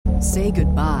Say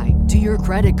goodbye to your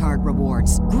credit card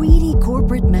rewards. Greedy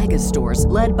corporate mega stores,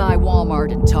 led by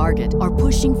Walmart and Target, are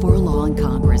pushing for a law in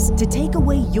Congress to take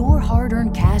away your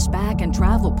hard-earned cash back and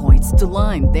travel points to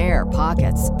line their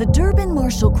pockets. The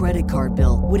Durbin-Marshall credit card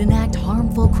bill would enact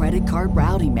harmful credit card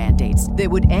routing mandates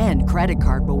that would end credit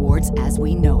card rewards as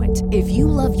we know it. If you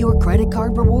love your credit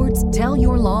card rewards, tell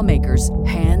your lawmakers,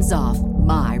 hands off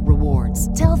my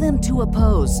rewards. Tell them to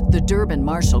oppose the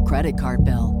Durbin-Marshall credit card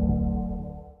bill.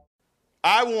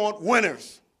 I want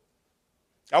winners.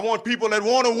 I want people that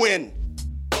want to win.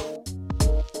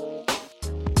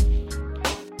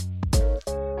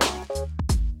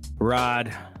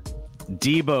 Rod,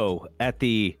 Debo at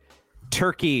the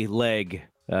turkey leg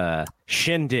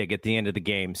shindig at the end of the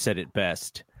game said it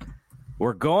best.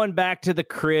 We're going back to the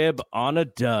crib on a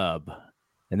dub.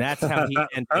 And that's how he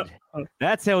ended.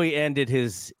 That's how he ended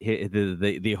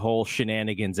the whole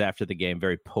shenanigans after the game,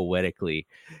 very poetically.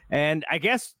 And I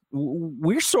guess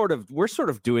we're sort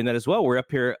of doing that as well. We're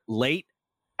up here late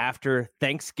after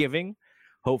Thanksgiving.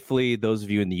 Hopefully, those of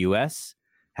you in the U.S.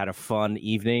 had a fun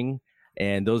evening,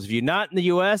 and those of you not in the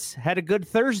U.S. had a good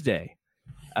Thursday.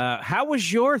 How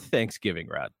was your Thanksgiving,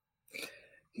 Rod?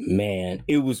 Man,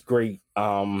 it was great.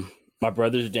 My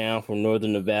brother's down from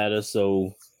Northern Nevada,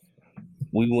 so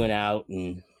we went out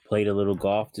and played a little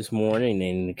golf this morning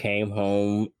and came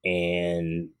home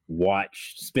and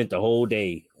spent the whole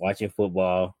day watching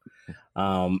football.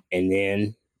 And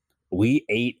then we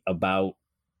ate about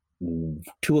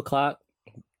 2:00.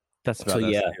 That's about so,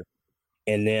 us yeah. too.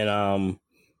 And then,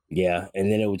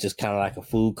 and then it was just kind of like a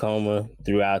food coma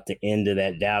throughout the end of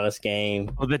that Dallas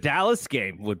game. Well, the Dallas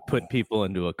game would put people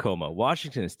into a coma.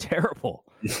 Washington is terrible.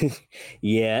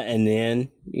 Yeah, and then,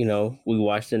 we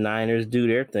watched the Niners do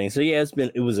their thing. So, yeah,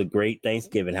 it was a great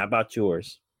Thanksgiving. How about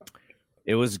yours?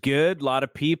 It was good. A lot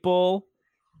of people.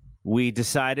 We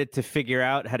decided to figure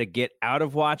out how to get out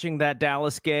of watching that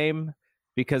Dallas game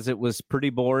because it was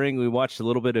pretty boring. We watched a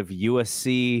little bit of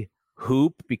USC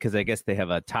hoop because I guess they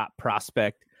have a top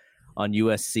prospect on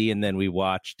USC. And then we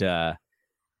watched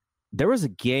there was a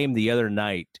game the other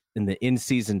night in the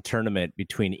in-season tournament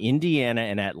between Indiana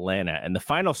and Atlanta, and the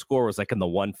final score was like in the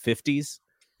 150s.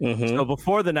 Mm-hmm. So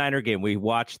before the Niner game, we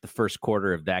watched the first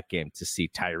quarter of that game to see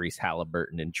Tyrese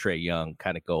Halliburton and Trae Young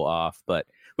kind of go off. But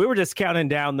we were just counting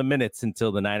down the minutes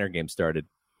until the Niner game started.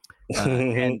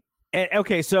 And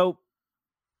okay, so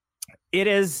it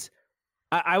is.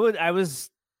 I was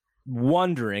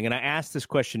wondering, and I asked this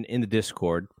question in the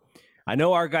Discord. I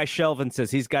know our guy Shelvin says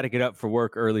he's got to get up for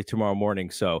work early tomorrow morning,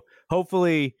 so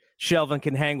hopefully Shelvin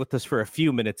can hang with us for a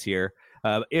few minutes here.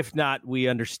 If not, we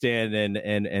understand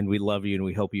and we love you, and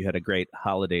we hope you had a great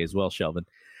holiday as well, Shelvin.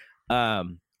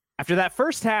 After that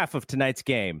first half of tonight's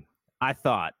game, I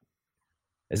thought,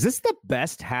 is this the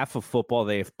best half of football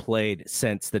they have played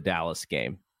since the Dallas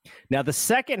game? Now, the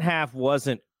second half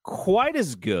wasn't quite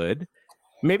as good,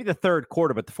 maybe the third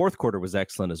quarter, but the fourth quarter was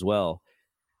excellent as well.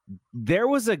 There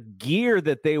was a gear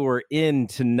that they were in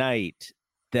tonight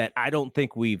that I don't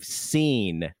think we've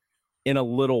seen in a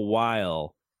little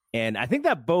while. And I think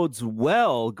that bodes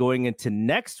well going into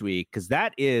next week, because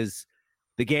that is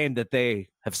the game that they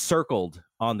have circled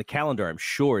on the calendar, I'm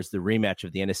sure, is the rematch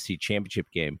of the NFC Championship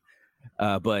game.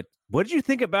 But what did you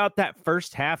think about that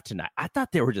first half tonight? I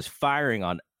thought they were just firing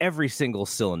on every single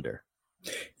cylinder.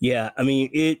 Yeah, I mean,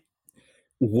 it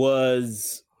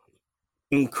was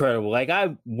incredible.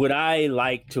 What I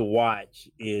like to watch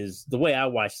is the way I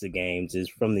watch the games is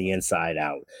from the inside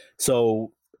out.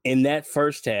 So in that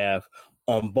first half,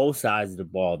 on both sides of the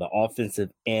ball, the offensive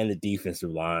and the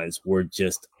defensive lines were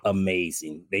just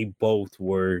amazing. They both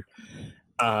were.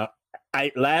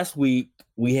 Last week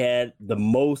we had the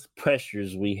most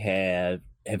pressures we have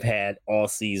had all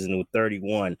season with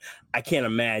 31. I can't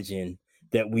imagine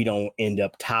that we don't end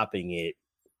up topping it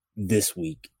this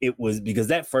week. It was because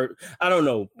that first, I don't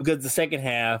know, because the second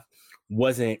half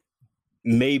wasn't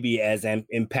maybe as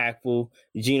impactful.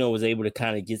 Gino was able to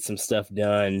kind of get some stuff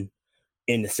done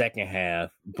in the second half,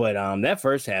 but that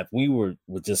first half we were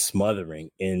just smothering,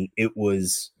 and it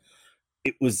was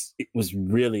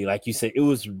really, like you said, it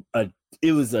was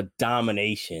a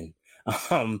domination.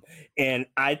 And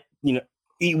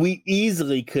we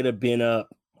easily could have been up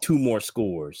 2 more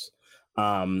scores.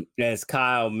 As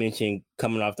Kyle mentioned,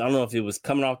 coming off, I don't know if it was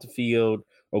coming off the field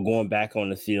or going back on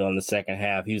the field in the second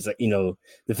half. He was like,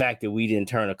 the fact that we didn't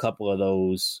turn a couple of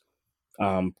those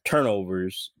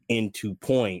turnovers into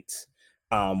points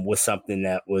was something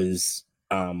that was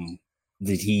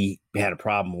that he had a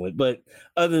problem with. But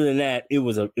other than that, it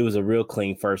was a real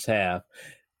clean first half.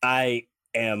 I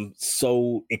am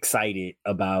so excited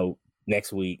about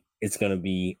next week. it's going to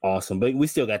be awesome. But we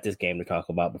still got this game to talk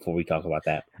about before we talk about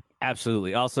that.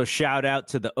 Absolutely. Also, shout out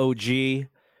to the OG,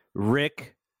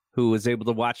 Rick, who was able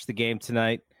to watch the game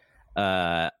tonight.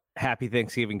 Happy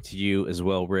Thanksgiving to you as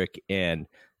well, Rick, and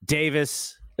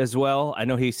Davis as well. I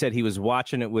know he said he was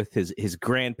watching it with his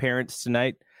grandparents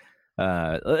tonight.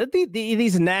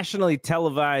 These nationally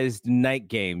televised night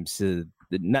games,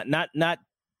 not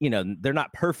they're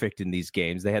not perfect in these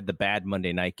games. They had the bad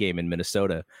Monday night game in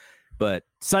Minnesota, but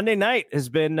Sunday night has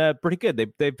been pretty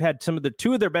good. They've had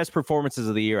two of their best performances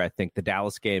of the year, I think, the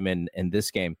Dallas game and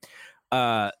this game.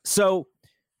 So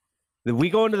we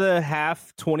go into the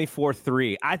half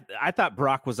 24-3. I thought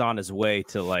Brock was on his way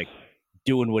to like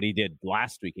doing what he did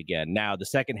last week again. Now the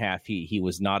second half he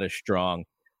was not as strong.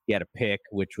 He had a pick,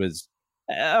 which was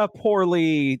a poor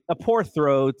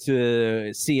throw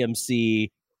to CMC,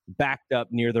 backed up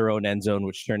near their own end zone,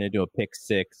 which turned into a pick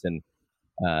six, and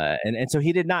so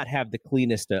he did not have the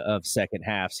cleanest of second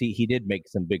halves. He did make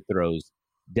some big throws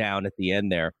down at the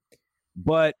end there,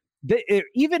 but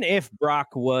even if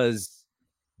Brock was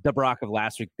the Brock of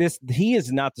last week, he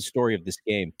is not the story of this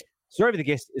game. The story of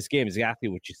this game is exactly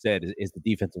what you said: is the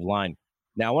defensive line.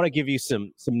 Now, I want to give you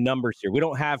some numbers here. We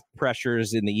don't have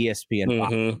pressures in the ESPN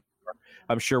box.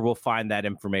 I'm sure we'll find that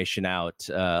information out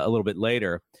a little bit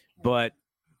later. But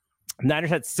Niners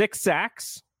had 6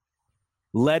 sacks,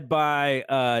 led by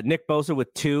Nick Bosa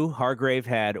with 2. Hargrave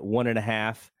had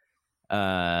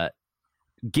 1.5.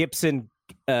 Gibson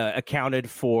accounted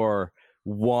for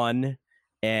 1,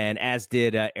 and as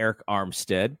did Eric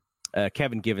Armstead.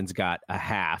 Kevin Givens got a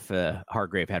half.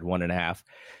 Hargrave had 1.5.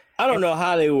 I don't know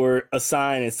how they were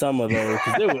assigning some of those,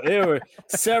 because there were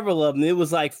several of them. It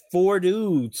was like 4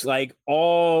 dudes, like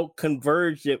all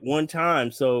converged at one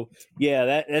time. So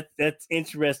yeah, that's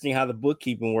interesting how the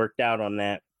bookkeeping worked out on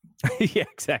that. Yeah,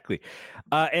 exactly.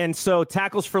 And so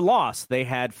tackles for loss, they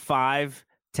had 5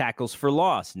 tackles for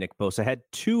loss. Nick Bosa had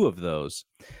 2 of those.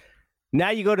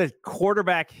 Now you go to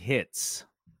quarterback hits.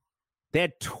 They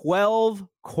had 12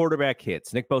 quarterback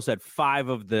hits. Nick Bosa had 5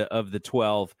 of the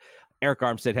 12. Eric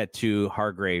Armstead had 2.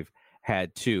 Hargrave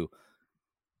had 2.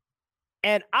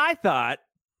 And I thought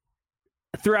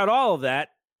throughout all of that,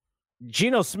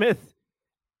 Geno Smith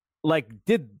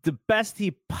did the best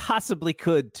he possibly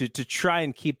could to try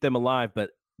and keep them alive,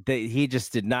 but he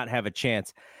just did not have a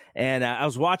chance. And I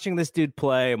was watching this dude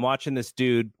play. I'm watching this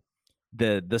dude.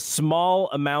 The small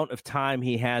amount of time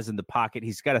he has in the pocket,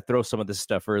 he's got to throw some of this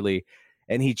stuff early,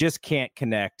 and he just can't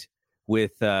connect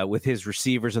with his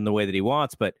receivers in the way that he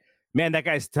wants. But man, that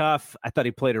guy's tough. I thought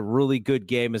he played a really good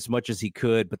game as much as he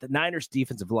could, but the Niners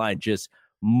defensive line just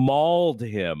mauled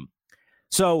him.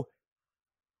 So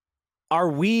are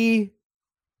we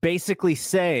basically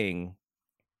saying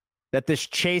that this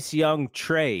Chase Young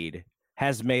trade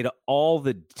has made all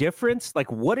the difference? Like,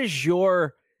 what is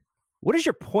your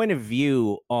point of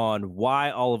view on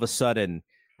why all of a sudden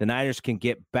the Niners can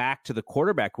get back to the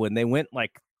quarterback when they went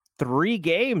like 3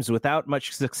 games without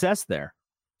much success there?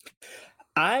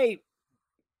 I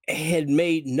had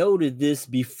made note of this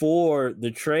before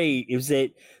the trade. Is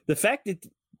that the fact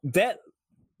that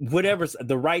whatever's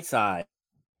the right side,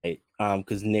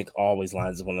 because Nick always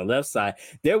lines up on the left side,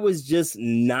 there was just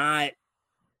not.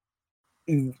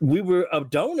 We were a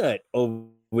donut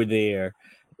over there.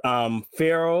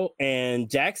 Farrell and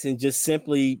Jackson just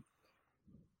simply,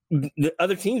 the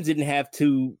other teams didn't have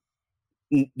to.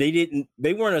 They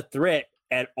weren't a threat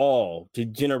at all to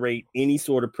generate any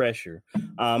sort of pressure.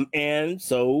 And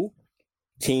so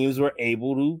teams were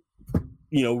able to,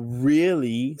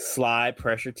 really slide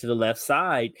pressure to the left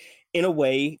side in a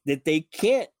way that they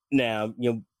can't now.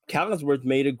 Collinsworth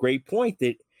made a great point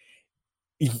that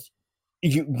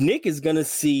Nick is going to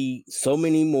see so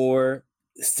many more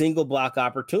single block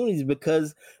opportunities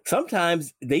because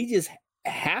sometimes they just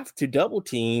have to double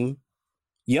team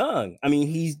Young. I mean,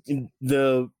 he's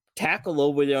the tackle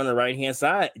over there on the right hand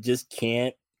side just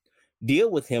can't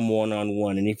deal with him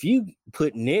one-on-one. And if you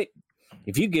put Nick,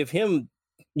 you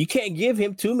can't give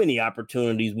him too many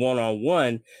opportunities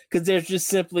one-on-one because there's just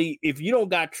simply, if you don't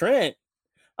got Trent,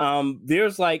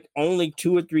 there's like only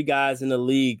 2 or 3 guys in the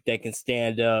league that can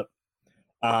stand up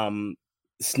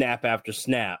snap after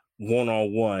snap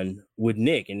one-on-one with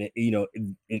Nick. And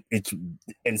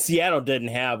Seattle doesn't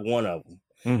have one of them.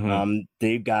 Mm-hmm.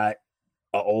 They've got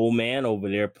an old man over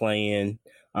there playing.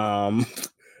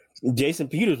 Jason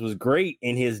Peters was great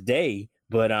in his day,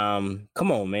 but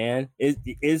come on, man,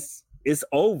 it's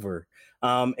over.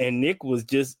 And Nick was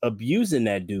just abusing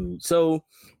that dude. So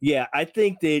yeah, I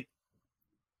think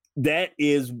that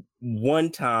is one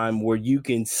time where you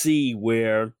can see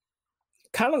where,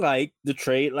 kind of like the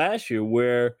trade last year,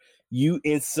 where you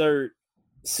insert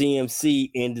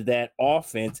CMC into that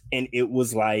offense, and it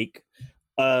was like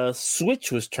a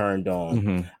switch was turned on.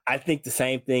 Mm-hmm. I think the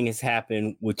same thing has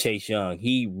happened with Chase Young.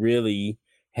 He really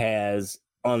has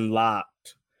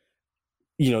unlocked,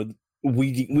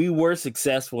 we were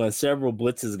successful and several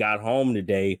blitzes got home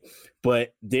today,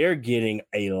 but they're getting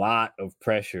a lot of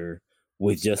pressure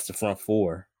with just the front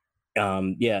four.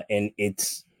 And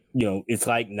it's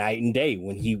like night and day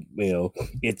when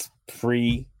it's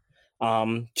pre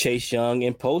Chase Young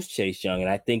and post Chase Young. And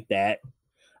I think that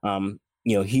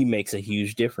he makes a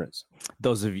huge difference.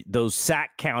 Those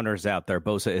sack counters out there,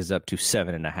 Bosa is up to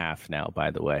 7.5 now, by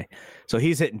the way. So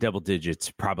he's hitting double digits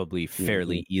probably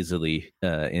fairly easily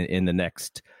in the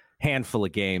next handful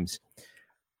of games.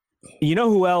 You know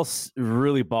who else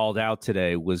really balled out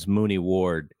today was Mooney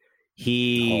Ward.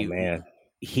 He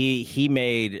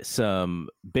made some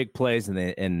big plays,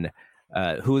 and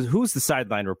who's the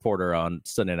sideline reporter on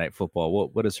Sunday Night Football?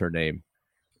 What is her name?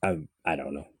 I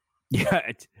don't know.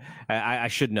 Yeah, I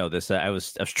should know this. I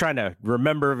was trying to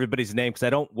remember everybody's name because I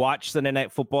don't watch Sunday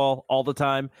Night Football all the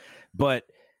time. But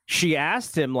she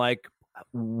asked him, like,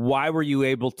 why were you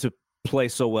able to play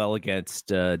so well against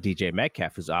DJ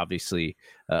Metcalf, who's obviously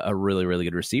a really, really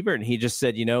good receiver? And he just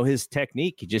said, his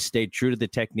technique. He just stayed true to the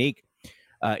technique.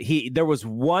 There was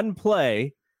one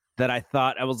play that I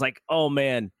thought, I was like, oh,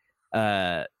 man,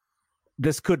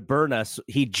 this could burn us.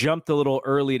 He jumped a little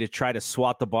early to try to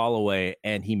swat the ball away,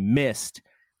 and he missed.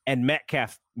 And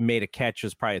Metcalf made a catch. It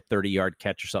was probably a 30-yard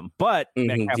catch or something. But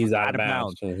Metcalf was out of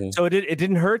bounds. So it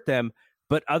didn't hurt them.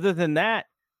 But other than that,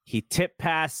 he tipped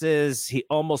passes. He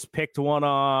almost picked one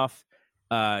off.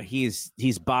 He's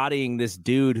bodying this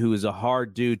dude who is a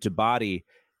hard dude to body.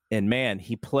 And, man,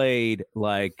 he played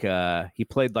like a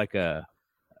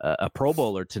Pro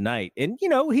Bowler tonight. And,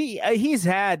 he's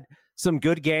had – some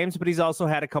good games, but he's also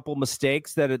had a couple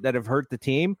mistakes that have hurt the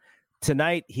team.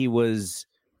 Tonight, I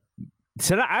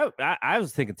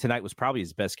was thinking tonight was probably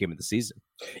his best game of the season.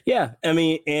 Yeah, I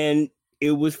mean, and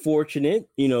it was fortunate,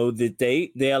 that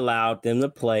they allowed them to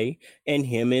play, and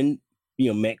him and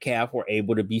Metcalf were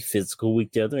able to be physical with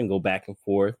each other and go back and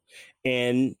forth.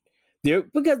 And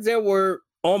because there were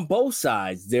on both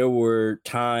sides, there were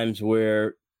times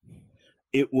where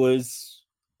it was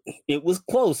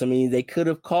close. I mean, they could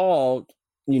have called,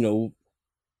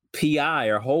 PI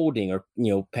or holding or,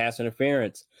 pass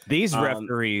interference. These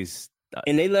referees.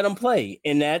 And they let them play.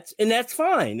 And that's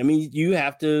fine. I mean, you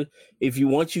have to, if you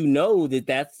want, that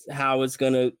that's how it's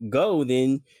going to go,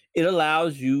 then it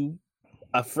allows you,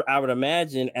 I would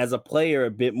imagine, as a player,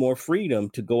 a bit more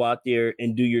freedom to go out there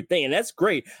and do your thing. And that's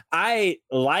great. I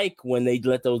like when they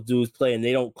let those dudes play and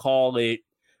they don't call it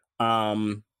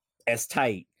as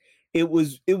tight. It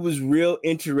was real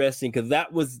interesting because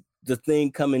that was the thing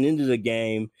coming into the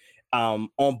game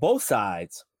on both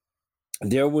sides.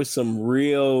 There was some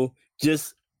real,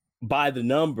 just by the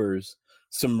numbers,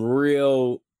 some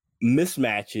real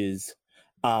mismatches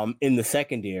in the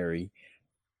secondary.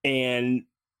 And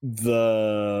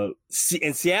in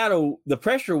Seattle, the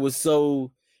pressure was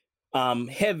so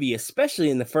heavy, especially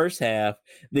in the first half,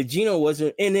 that Geno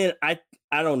wasn't. And then I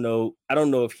don't know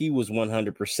if he was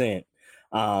 100%.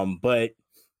 But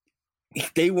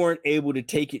they weren't able to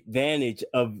take advantage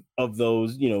of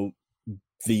those,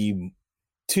 the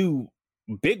two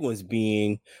big ones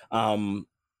being the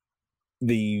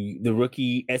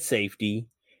rookie at safety,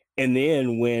 and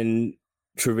then when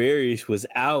Travarius was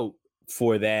out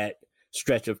for that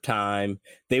stretch of time,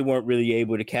 they weren't really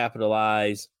able to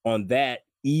capitalize on that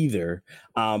either,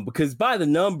 because by the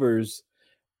numbers,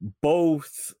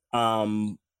 both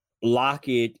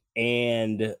Lockett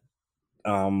and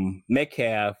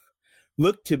Metcalf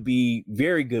looked to be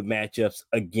very good matchups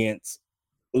against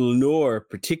Lenore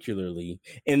particularly.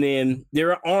 And then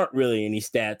there aren't really any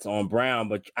stats on Brown,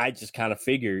 but I just kind of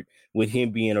figured with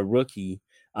him being a rookie,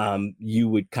 you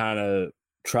would kind of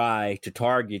try to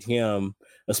target him,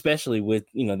 especially with,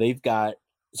 they've got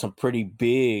some pretty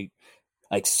big,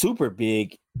 like super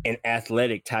big and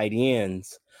athletic tight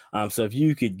ends. So if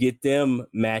you could get them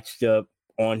matched up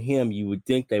on him, you would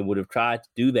think they would have tried to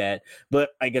do that. But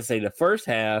like I say, the first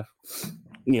half,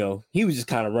 he was just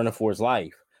kind of running for his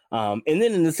life. And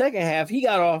then in the second half, he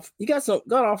got off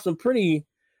some pretty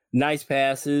nice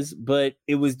passes, but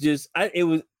it was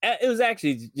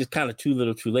actually just kind of too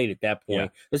little too late at that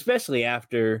point, especially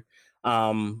after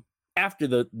the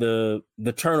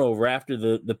turnover, after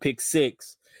the pick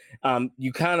six.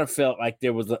 You kind of felt like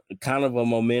there was a kind of a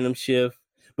momentum shift,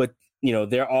 but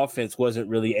their offense wasn't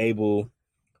really able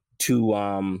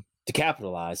to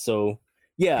capitalize. So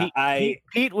yeah,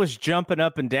 Pete was jumping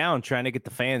up and down trying to get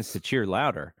the fans to cheer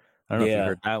louder. I don't know if you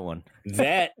heard that one.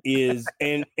 That is,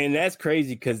 and that's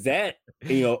crazy because that,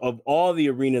 of all the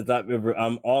arenas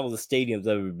all the stadiums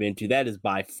I've ever been to, that is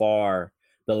by far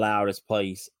the loudest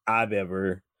place I've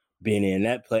ever been in.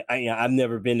 That place, I've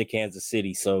never been to Kansas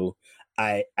City, so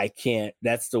I can't.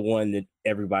 That's the one that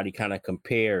everybody kind of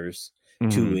compares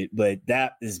to it, but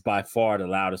that is by far the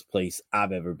loudest place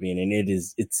I've ever been, and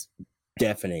it's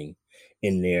deafening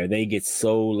in there. They get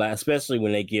so loud, especially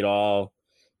when they get all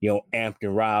amped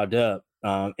and riled up.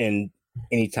 And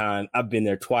anytime I've been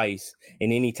there twice,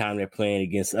 and anytime they're playing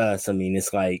against us, I mean,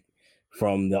 it's like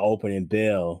from the opening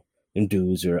bell, them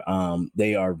dudes are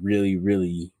they are really,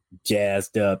 really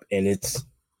jazzed up, and it's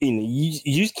you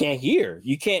just can't hear.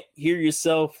 You can't hear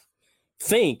yourself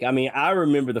think. I mean, I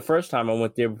remember the first time I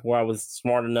went there before I was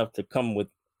smart enough to come with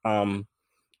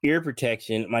ear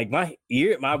protection. Like my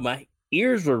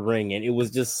ears were ringing. It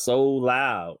was just so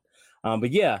loud.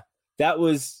 But yeah, that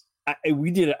was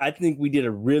I think we did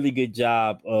a really good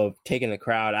job of taking the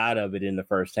crowd out of it in the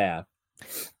first half.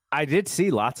 I did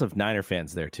see lots of Niner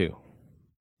fans there too.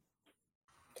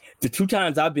 The two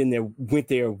times I've went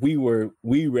there,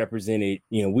 we represented,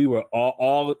 we were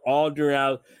all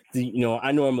throughout the,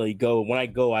 I normally go, when I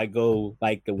go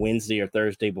like the Wednesday or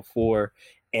Thursday before,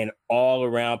 and all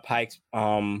around Pikes,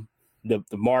 the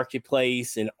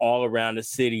marketplace and all around the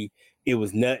city, it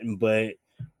was nothing but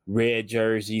red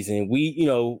jerseys. And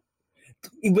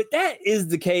but that is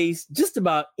the case just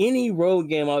about any road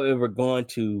game I've ever gone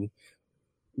to.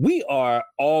 We are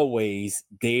always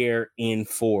there in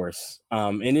force.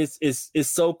 And it's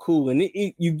so cool. And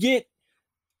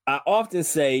I often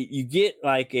say you get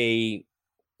like there's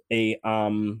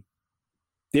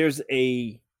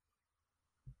a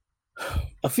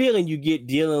feeling you get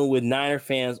dealing with Niner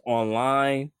fans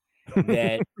online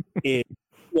that is,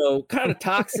 kind of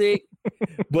toxic,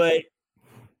 but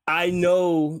I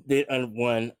know that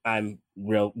I'm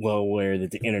real well aware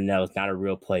that the internet is not a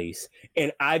real place.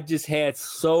 And I've just had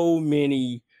so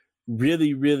many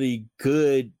really, really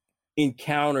good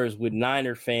encounters with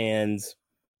Niner fans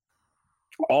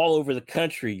all over the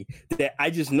country that I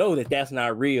just know that that's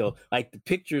not real. Like the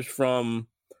pictures from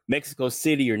Mexico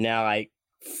City are now like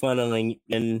funneling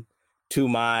into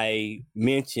my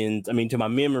to my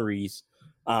memories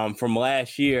from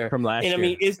last year. I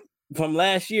mean, it's from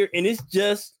last year, and it's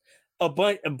just a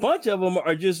bunch of them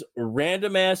are just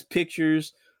random ass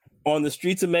pictures on the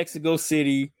streets of Mexico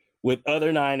City with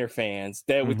other Niner fans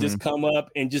that would just come up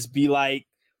and just be like,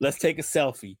 let's take a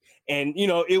selfie. And,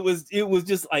 it was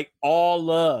just like all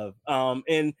love.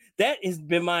 And that has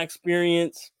been my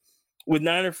experience with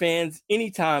Niner fans.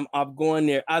 Anytime I've gone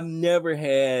there, I've never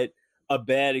had a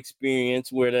bad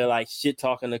experience where they're like shit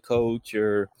talking the coach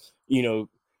or,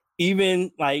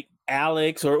 even like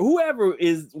Alex or whoever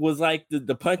was like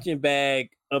the punching bag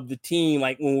of the team.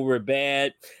 Like when we were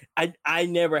bad, I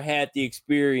never had the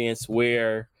experience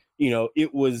where,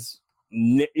 it was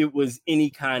any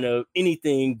kind of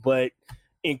anything but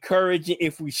encouraging.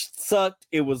 If we sucked,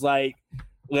 it was like,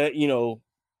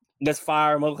 let's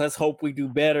fire them up. Let's hope we do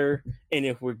better. And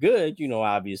if we're good,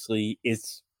 obviously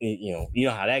it's, you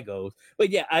know how that goes. But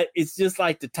yeah, it's just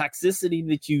like the toxicity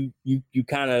that you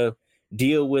kind of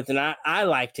deal with. And I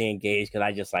like to engage because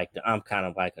I just I'm kind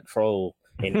of like a troll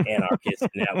and anarchist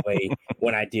in that way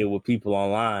when I deal with people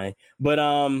online. But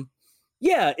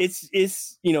yeah, it's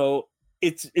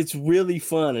really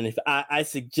fun. And if I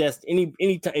suggest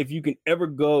any time, if you can ever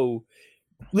go,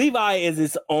 Levi is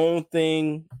its own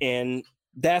thing, and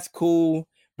that's cool.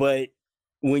 But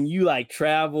when you like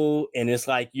travel and it's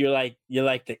like you're like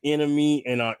the enemy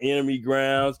and on enemy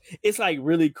grounds, it's like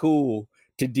really cool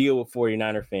to deal with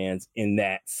 49er fans in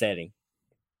that setting.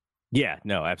 Yeah,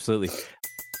 no, absolutely.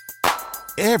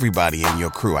 Everybody in your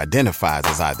crew identifies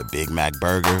as either Big Mac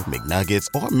Burger, McNuggets,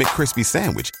 or McCrispy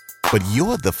Sandwich. But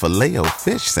you're the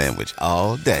Filet-O-Fish Sandwich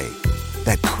all day.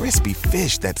 That crispy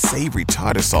fish, that savory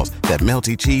tartar sauce, that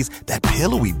melty cheese, that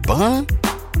pillowy bun.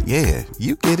 Yeah,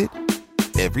 you get it.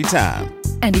 Every time.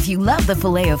 And if you love the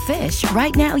Filet-O-Fish,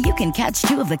 right now you can catch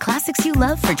two of the classics you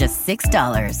love for just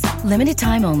 $6. Limited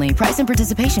time only. Price and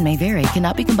participation may vary.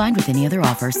 Cannot be combined with any other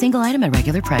offer. Single item at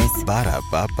regular price.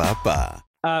 Ba-da-ba-ba-ba.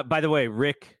 By the way,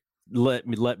 Rick let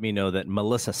me know that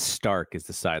Melissa Stark is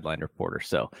the sideline reporter.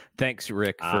 So thanks,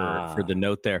 Rick, for the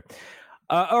note there.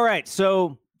 All right.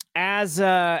 So as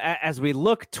we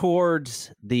look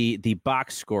towards the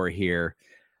box score here,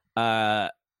 a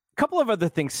couple of other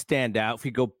things stand out. If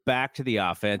we go back to the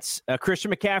offense,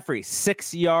 Christian McCaffrey,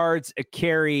 6 yards a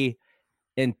carry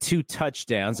and 2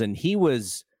 touchdowns, and he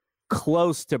was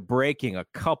close to breaking a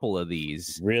couple of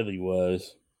these. Really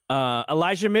was.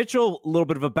 Elijah Mitchell, a little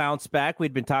bit of a bounce back.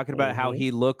 We'd been talking about how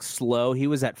he looks slow. He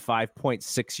was at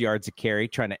 5.6 yards a carry,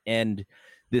 trying to end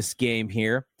this game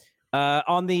here.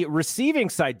 On the receiving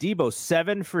side, Debo,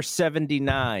 7 for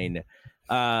 79.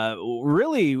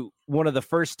 Really one of the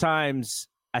first times,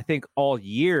 I think, all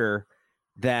year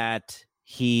that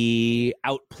he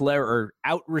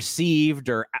out-received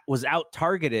or was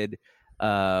out-targeted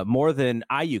more than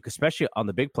Ayuk, especially on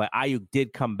the big play. Ayuk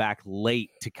did come back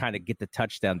late to kind of get the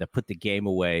touchdown to put the game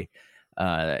away.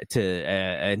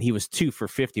 And he was 2 for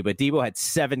 50. But Debo had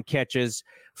 7 catches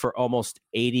for almost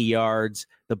 80 yards.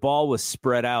 The ball was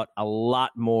spread out a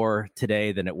lot more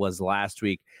today than it was last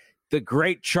week. The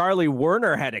great Charlie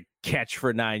Werner had a catch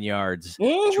for 9 yards.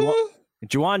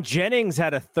 Juwan Jennings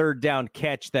had a third down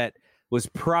catch that was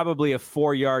probably a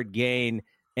 4-yard gain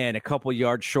and a couple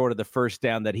yards short of the first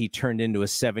down that he turned into a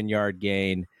 7-yard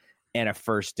gain and a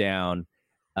first down.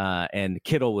 And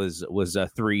Kittle was a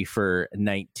 3 for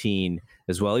 19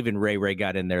 as well. Even Ray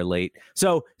got in there late.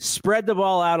 So spread the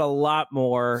ball out a lot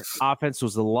more. Offense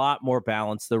was a lot more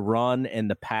balanced, the run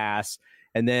and the pass.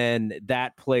 And then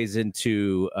that plays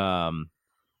into I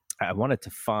wanted to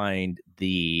find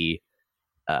the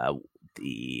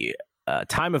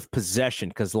time of possession,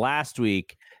 because last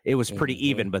week it was pretty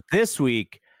even, but this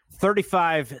week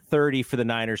 35-30 for the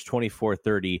Niners,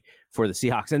 24-30 for the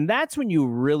Seahawks. And that's when you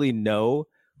really know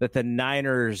that the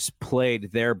Niners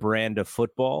played their brand of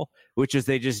football, which is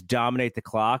they just dominate the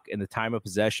clock and the time of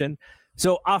possession.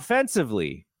 So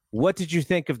offensively, what did you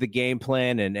think of the game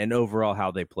plan and overall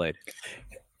how they played?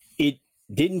 It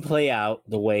didn't play out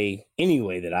the way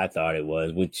that I thought it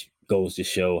was, which goes to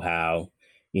show how,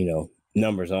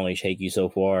 numbers only take you so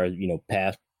far.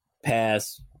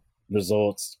 Past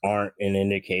results aren't an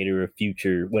indicator of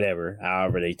future, whatever,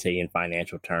 however they say in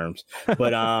financial terms. But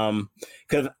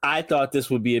because I thought this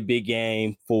would be a big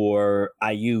game for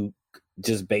Ayuk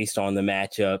just based on the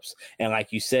matchups. And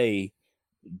like you say,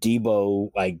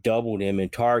 Debo doubled him in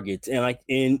targets. And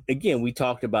again, we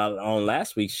talked about on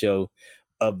last week's show,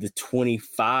 of the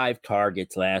 25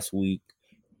 targets last week,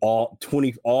 all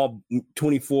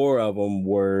 24 of them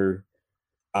were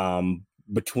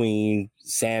between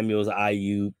Samuels,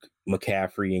 Ayuk,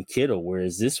 McCaffrey, and Kittle,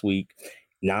 whereas this week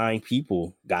 9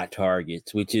 people got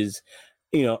targets, which is,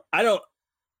 I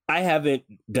haven't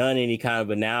done any kind of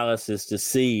analysis to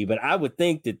see, but I would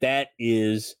think that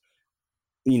is,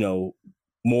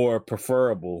 more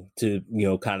preferable to,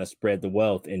 kind of spread the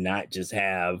wealth and not just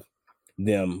have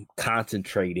them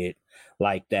concentrated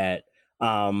like that.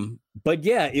 But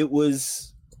yeah, it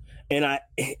was, and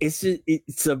it's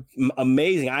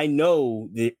amazing. I know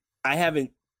that I haven't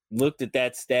looked at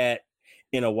that stat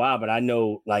in a while, but I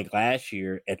know last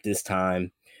year at this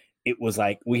time, it was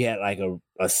we had a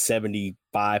 75%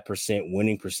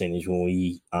 winning percentage when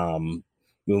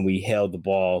we held the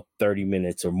ball 30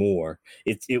 minutes or more.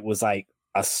 It was a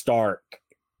stark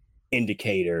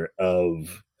indicator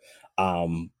of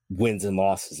wins and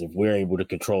losses. If we're able to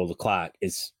control the clock,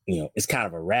 it's kind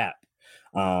of a wrap.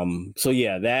 So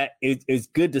yeah, that it's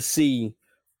good to see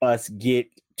us get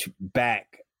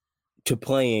back to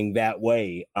playing that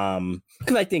way.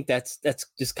 Because I think that's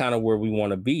just kind of where we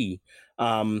want to be.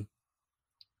 But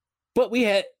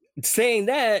saying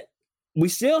that, we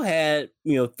still had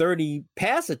 30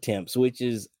 pass attempts, which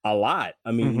is a lot.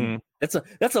 I mean, that's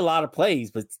a lot of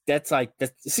plays, but that's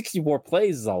 64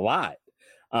 plays is a lot.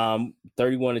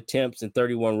 31 attempts and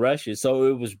 31 rushes, so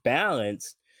it was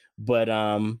balanced. But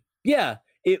yeah,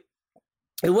 it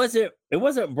wasn't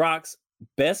Brock's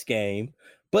best game,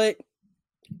 but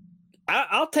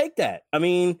I'll take that. I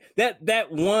mean,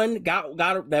 that one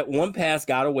that one pass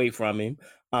got away from him,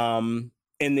 and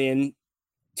then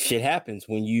shit happens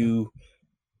when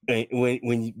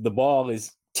the ball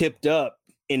is tipped up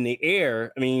in the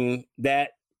air. I mean,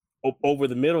 that over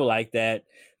the middle like that,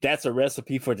 that's a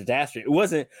recipe for disaster. It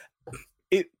was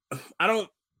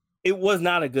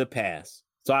not a good pass.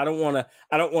 So I don't want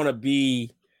to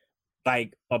be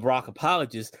like a Brock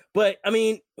apologist, but I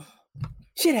mean,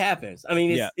 shit happens. I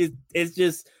mean, it's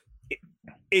just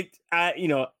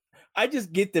I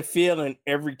just get the feeling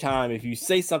every time if you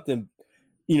say something,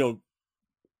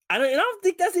 I don't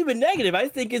think that's even negative. I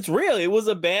think it's real. It was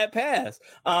a bad pass.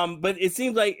 But it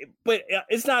seems but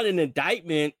it's not an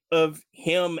indictment of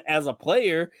him as a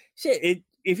player. Shit,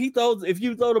 if you throw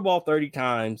the ball 30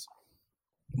 times,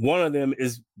 one of them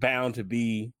is bound to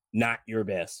be not your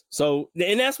best. So,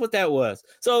 and that's what that was.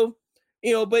 So,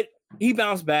 but he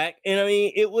bounced back, and I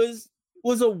mean, it was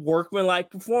a workmanlike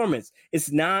performance.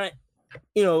 It's not,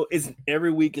 it's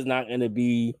every week is not going to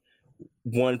be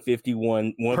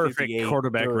 151, 158 perfect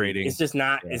quarterback 30. rating. It's just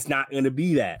not. Yeah. It's not going to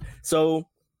be that. So,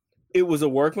 it was a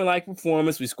workmanlike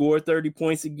performance. We scored 30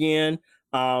 points again.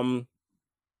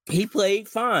 He played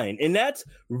fine, and that's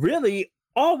really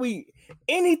all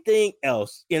anything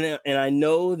else. And I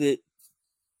know that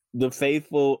the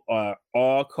faithful are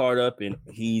all caught up in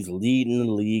he's leading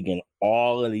the league in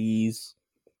all of these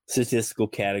statistical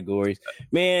categories.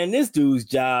 Man, this dude's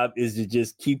job is to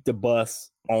just keep the bus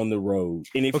on the road.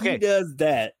 And if he does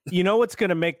that... You know what's going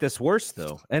to make this worse,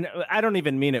 though? And I don't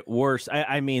even mean it worse.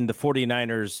 I mean the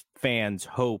 49ers fans'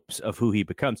 hopes of who he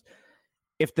becomes.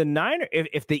 If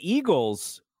the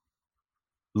Eagles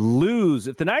lose,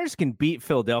 if the Niners can beat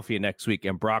Philadelphia next week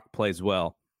and Brock plays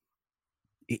well,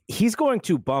 he's going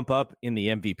to bump up in the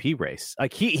MVP race.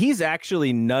 Like he's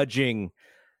actually nudging.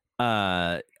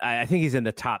 I think he's in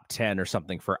the top 10 or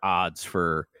something for odds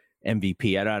for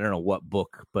MVP. I don't know what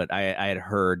book, but I had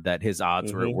heard that his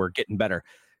odds were getting better.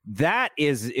 That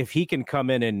is, if he can come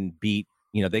in and beat,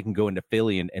 they can go into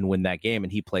Philly and win that game,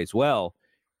 and he plays well,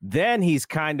 then he's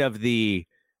kind of the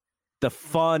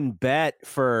fun bet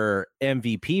for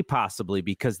MVP possibly,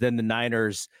 because then the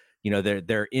Niners,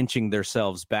 they're inching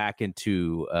themselves back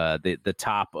into the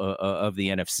top of the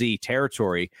NFC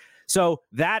territory. So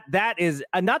that is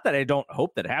not that I don't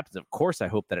hope that it happens. Of course, I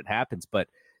hope that it happens. But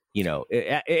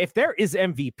if there is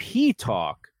MVP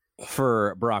talk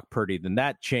for Brock Purdy, then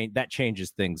that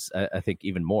changes things. I think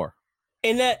even more.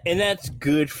 And that's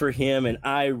good for him, and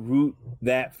I root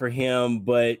that for him.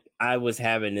 But I was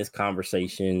having this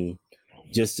conversation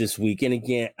just this week, and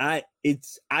again, I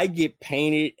get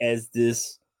painted as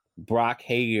this Brock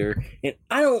hater, and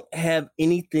I don't have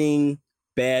anything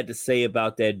bad to say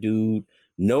about that dude.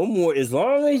 No more. As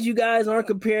long as you guys aren't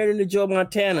comparing him to Joe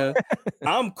Montana,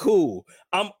 I'm cool.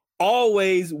 I'm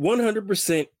always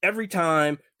 100% every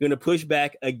time going to push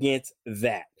back against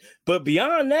that. But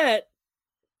beyond that,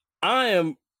 I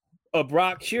am a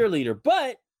Brock cheerleader.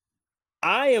 But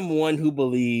I am one who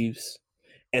believes,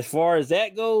 as far as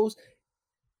that goes,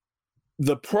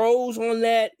 the pros on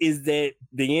that is that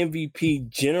the MVP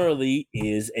generally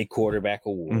is a quarterback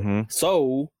award. Mm-hmm.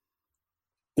 So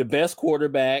the best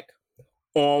quarterback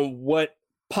on what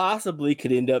possibly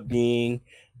could end up being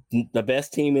the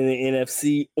best team in the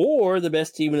NFC or the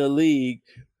best team in the league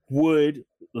would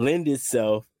lend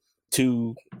itself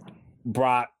to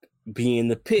Brock being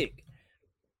the pick.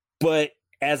 But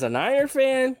as a Niner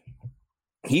fan,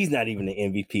 he's not even the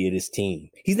MVP of this team.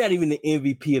 He's not even the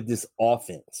MVP of this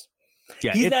offense.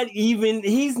 Yeah,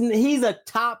 he's a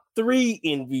top 3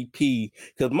 MVP,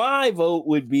 because my vote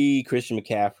would be Christian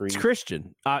McCaffrey. It's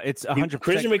Christian. It's 100%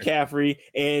 Christian McCaffrey,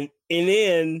 and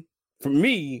then for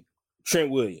me, Trent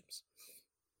Williams.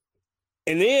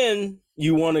 And then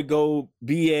you want to go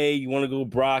BA, you want to go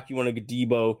Brock, you want to go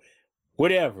Debo,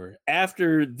 whatever.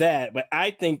 After that, but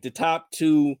I think the top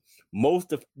 2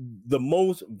 the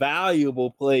most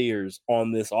valuable players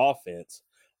on this offense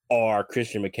are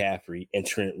Christian McCaffrey and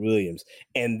Trent Williams.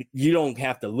 And you don't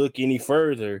have to look any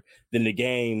further than the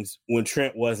games when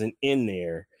Trent wasn't in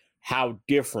there. How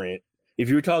different, if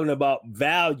you're talking about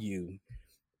value,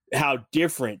 how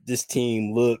different this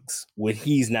team looks when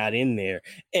he's not in there.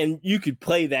 And you could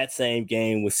play that same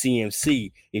game with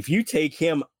CMC. If you take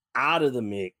him out of the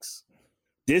mix,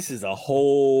 this is a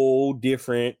whole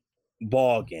different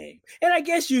ball game. And I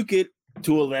guess you could,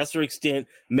 to a lesser extent,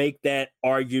 make that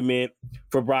argument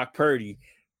for Brock Purdy.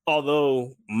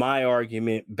 Although my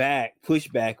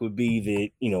pushback would be that,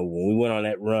 when we went on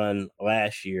that run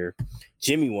last year,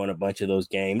 Jimmy won a bunch of those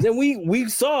games. And we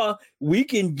saw we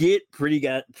can get pretty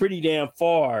damn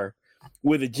far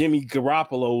with a Jimmy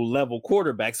Garoppolo level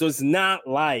quarterback. So it's not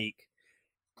like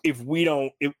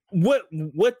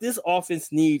what this offense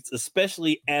needs,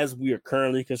 especially as we are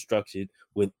currently constructed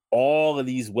with all of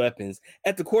these weapons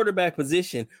at the quarterback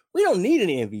position, we don't need an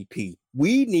MVP.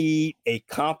 We need a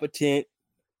competent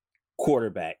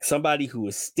quarterback, somebody who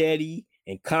is steady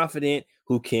and confident,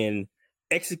 who can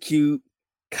execute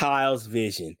Kyle's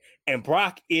vision. And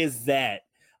Brock is that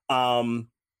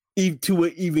to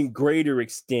an even greater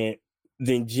extent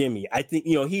than Jimmy. I think,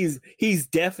 he's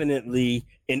definitely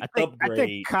an upgrade. I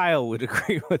think Kyle would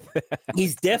agree with that.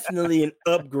 He's definitely an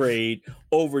upgrade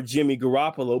over Jimmy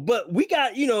Garoppolo. But we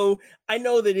got, I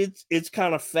know that it's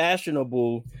kind of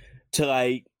fashionable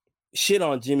to shit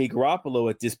on Jimmy Garoppolo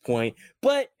at this point,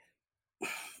 but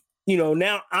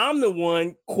now I'm the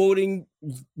one quoting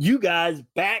you guys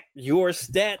back your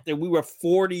stat that we were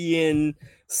 40 and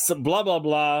blah, blah,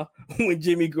 blah when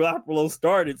Jimmy Garoppolo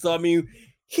started. So,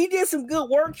 he did some good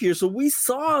work here. So we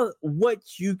saw what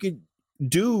you could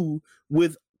do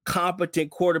with competent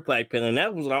quarterback play. And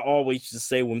that was what I always used to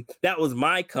say that was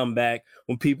my comeback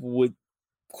when people would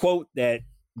quote that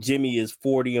Jimmy is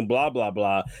 40 and blah, blah,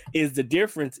 blah. Is the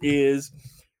difference is,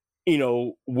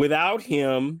 without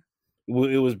him,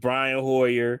 it was Brian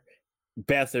Hoyer,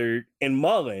 Beathard, and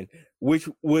Mullen, which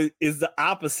is the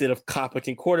opposite of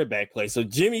competent quarterback play. So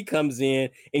Jimmy comes in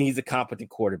and he's a competent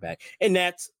quarterback. And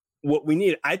that's what we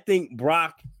need. I think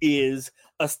Brock is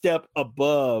a step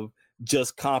above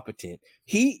just competent.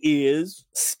 He is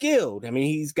skilled. I mean,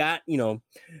 he's got,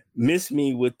 miss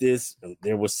me with this.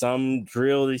 There was some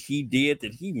drill that he did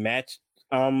that he matched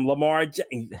Lamar.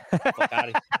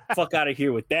 Fuck out of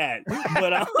here with that.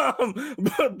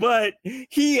 But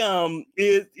he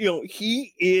is,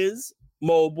 he is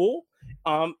mobile.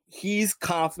 He's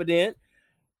confident.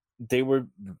 There were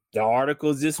the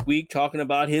articles this week talking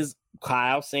about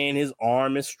Kyle saying his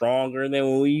arm is stronger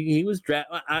than when he was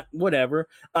drafted. Whatever.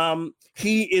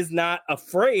 He is not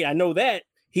afraid. I know that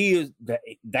he is.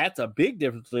 That's a big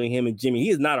difference between him and Jimmy. He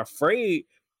is not afraid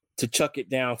to chuck it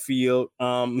downfield.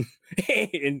 And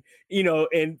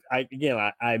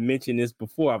I mentioned this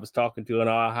before. I was talking to an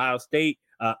Iowa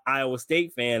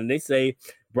State fan, and they say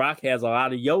Brock has a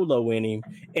lot of YOLO in him,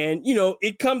 and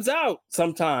it comes out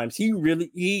sometimes.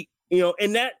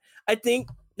 And that, I think,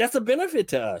 that's a benefit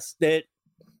to us, that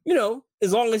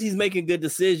as long as he's making good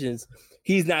decisions,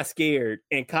 he's not scared.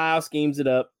 And Kyle schemes it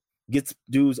up, gets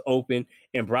dudes open,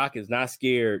 and Brock is not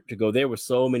scared to go. There were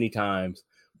so many times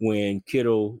when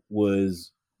Kittle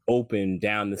was open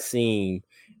down the seam,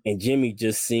 and Jimmy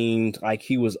just seemed like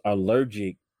he was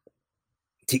allergic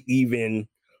to even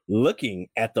looking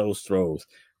at those throws.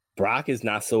 Brock is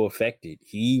not so affected.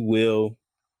 He will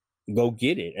go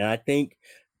get it. And I think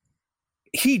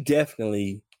he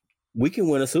definitely, we can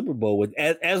win a Super Bowl with,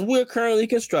 as we're currently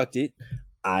constructed.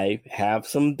 I have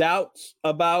some doubts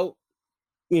about,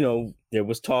 there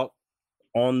was talk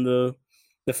on the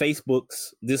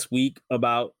Facebooks this week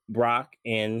about Brock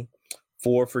and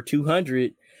 4 for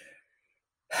 200.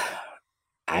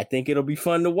 I think it'll be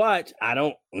fun to watch. I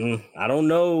don't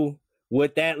know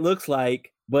what that looks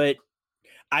like, but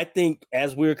I think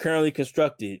as we're currently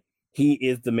constructed, he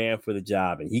is the man for the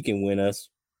job, and he can win us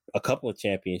a couple of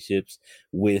championships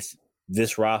with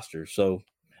this roster. So,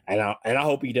 and I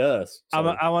hope he does. So.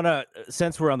 I want to,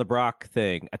 since we're on the Brock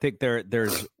thing, I think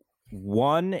there's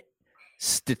one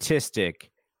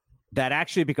statistic that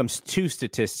actually becomes two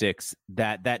statistics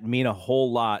that mean a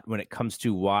whole lot when it comes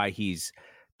to why he's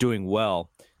doing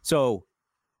well. So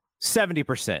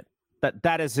 70%,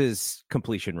 that is his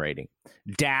completion rating.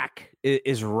 Dak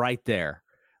is right there.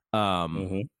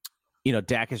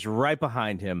 Dak is right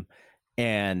behind him.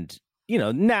 And,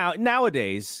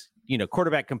 nowadays,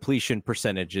 quarterback completion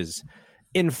percentage is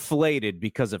inflated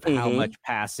because of how much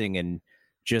passing and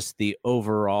just the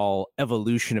overall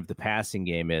evolution of the passing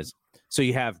game is. So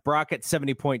you have Brock at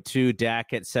 70.2,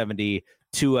 Dak at 70,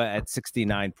 Tua at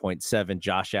 69.7,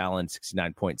 Josh Allen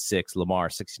 69.6, Lamar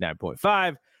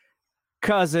 69.5,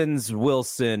 Cousins,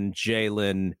 Wilson,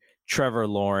 Jalen, Trevor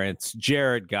Lawrence,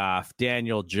 Jared Goff,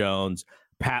 Daniel Jones,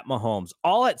 Pat Mahomes,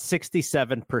 all at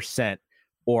 67%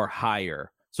 or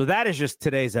higher. So that is just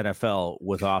today's NFL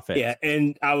with offense. Yeah,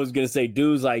 and I was going to say,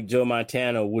 dudes like Joe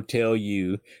Montana will tell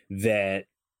you that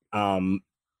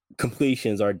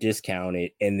completions are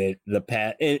discounted, and that the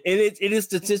pass, and it is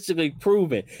statistically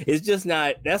proven. That's just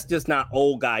not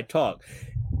old guy talk.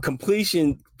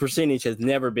 Completion percentage has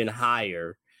never been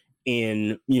higher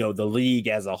in the league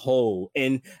as a whole.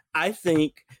 And I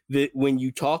think that when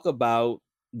you talk about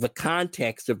the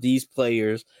context of these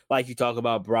players, like you talk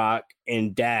about Brock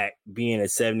and Dak being at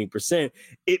 70%,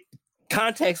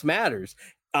 context matters.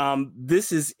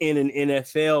 This is in an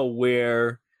NFL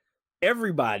where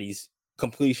everybody's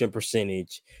completion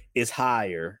percentage is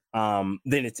higher than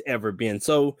it's ever been.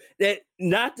 So that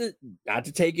not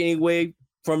to take any away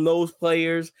from those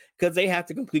players, because they have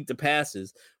to complete the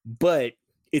passes, but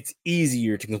it's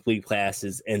easier to complete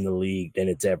passes in the league than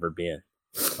it's ever been.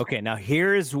 Okay, now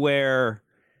here's where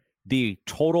the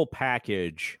total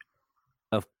package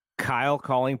of Kyle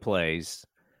calling plays,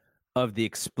 of the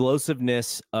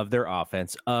explosiveness of their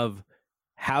offense, of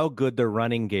how good their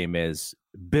running game is,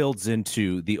 builds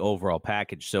into the overall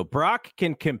package. So Brock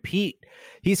can compete.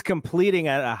 He's completing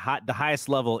at the highest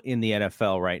level in the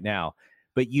NFL right now.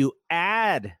 But you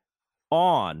add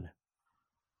on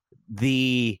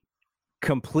the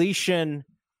completion,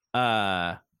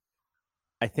 I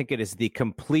think it is the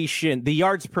completion, the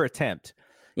yards per attempt.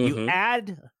 You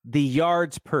add the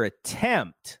yards per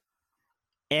attempt,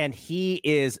 and he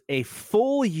is a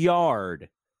full yard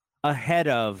ahead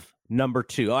of number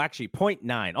 2. Oh, actually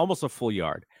 0.9, almost a full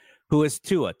yard. Who is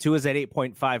Tua? Tua's at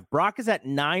 8.5. Brock is at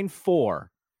 9.4.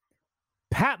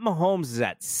 Pat Mahomes is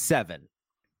at 7.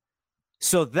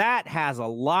 So that has a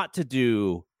lot to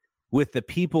do with the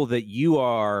people that you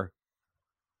are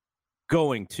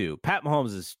going to. Pat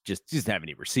Mahomes is just doesn't have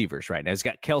any receivers right now. He's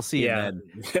got Kelsey, and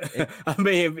then I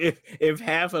mean, if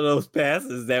half of those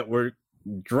passes that were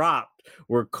dropped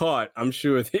were caught, I'm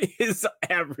sure his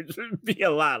average would be a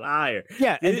lot higher.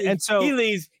 Yeah, and so he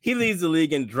leads the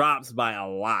league in drops by a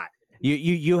lot.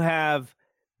 You have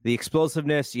the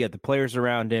explosiveness, you have the players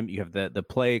around him, you have the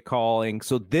play calling.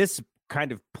 So this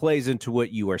kind of plays into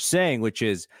what you are saying, which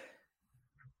is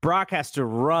Brock has to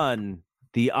run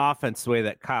the offense the way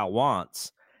that Kyle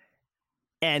wants.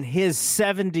 And his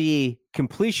 70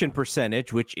 completion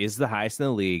percentage, which is the highest in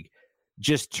the league,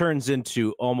 just turns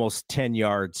into almost 10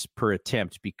 yards per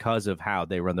attempt because of how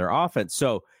they run their offense.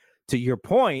 So to your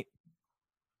point,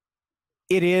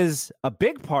 it is a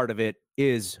big part of it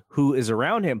is who is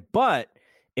around him. But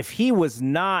if he was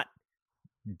not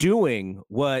doing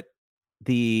what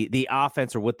the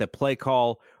offense or what the play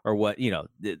call or what,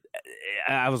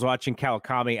 I was watching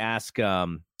Kawakami ask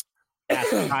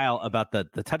Kyle about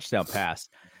the touchdown pass.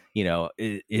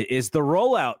 Is the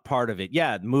rollout part of it?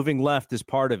 Yeah, moving left is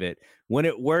part of it.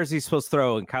 Where is he supposed to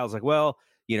throw? And Kyle's like, well,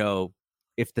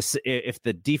 if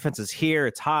the defense is here,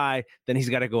 it's high, then he's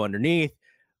got to go underneath.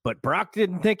 But Brock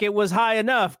didn't think it was high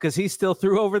enough because he still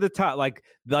threw over the top. Like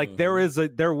there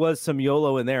was some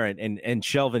YOLO in there, and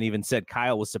Shelvin even said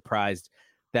Kyle was surprised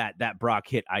that Brock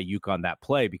hit Ayuk on that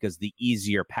play because the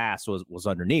easier pass was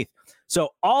underneath. So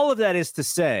all of that is to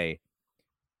say,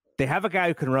 they have a guy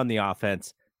who can run the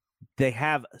offense. They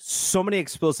have so many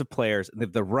explosive players, and they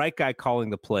have the right guy calling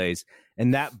the plays,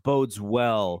 and that bodes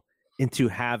well into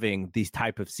having these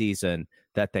type of season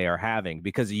that they are having,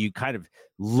 because you kind of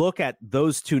look at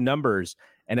those two numbers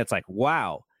and it's like,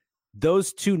 wow,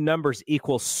 those two numbers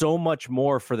equal so much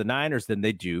more for the Niners than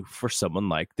they do for someone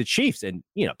like the Chiefs. And,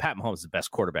 Pat Mahomes is the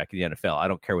best quarterback in the NFL. I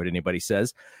don't care what anybody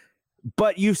says,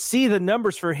 but you see the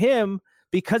numbers for him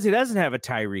because he doesn't have a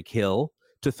Tyreek Hill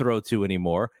to throw to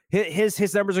anymore.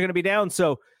 His numbers are going to be down.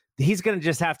 So he's going to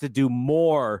just have to do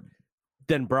more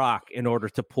than Brock in order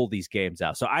to pull these games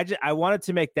out. So I wanted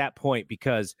to make that point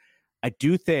because I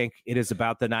do think it is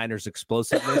about the Niners'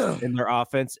 explosiveness in their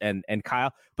offense and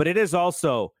Kyle, but it is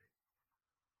also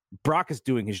Brock is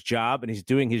doing his job, and he's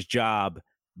doing his job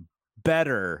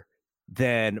better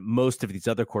than most of these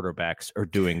other quarterbacks are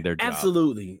doing their job.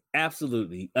 Absolutely.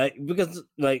 Because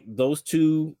like those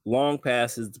two long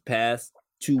passes the past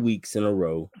 2 weeks in a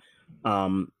row,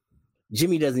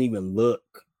 Jimmy doesn't even look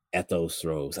at those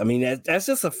throws. I mean, that's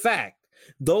just a fact.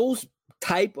 Those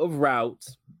type of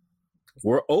routes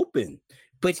were open,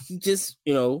 but he just,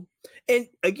 and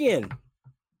again,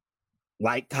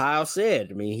 like Kyle said,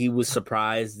 I mean, he was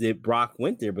surprised that Brock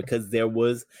went there because there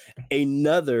was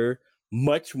another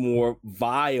much more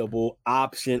viable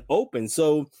option open.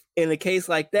 So in a case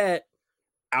like that,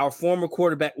 our former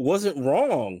quarterback wasn't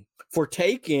wrong for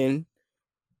taking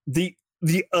the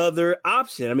other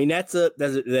option. I mean,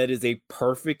 that is a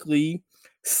perfectly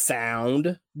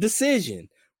sound decision.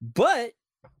 But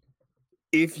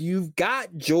if you've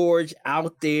got George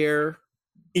out there,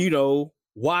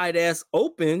 wide ass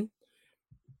open,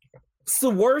 it's the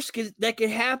worst that can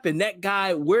happen. That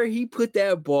guy, where he put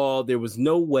that ball, there was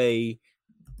no way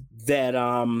that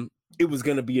it was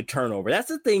going to be a turnover. That's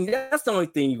the thing. That's the only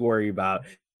thing you worry about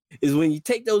is when you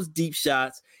take those deep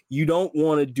shots, you don't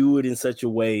want to do it in such a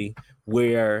way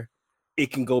where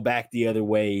it can go back the other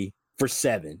way for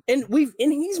 7. And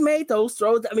he's made those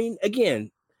throws. I mean,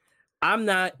 again, I'm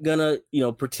not gonna,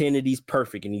 pretend that he's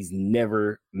perfect and he's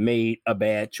never made a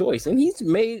bad choice. And he's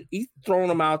thrown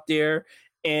them out there,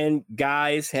 and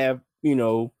guys have,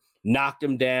 knocked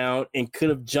him down and could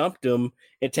have jumped him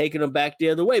and taken him back the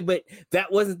other way. But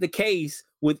that wasn't the case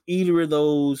with either of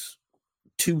those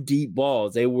two deep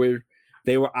balls. They were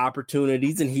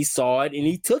opportunities, and he saw it and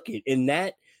he took it. And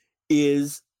that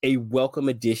is a welcome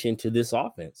addition to this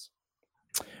offense.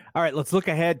 All right, let's look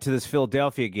ahead to this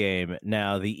Philadelphia game.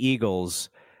 Now, the Eagles,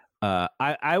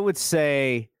 I would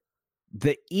say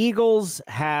the Eagles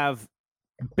have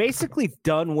basically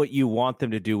done what you want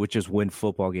them to do, which is win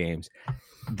football games.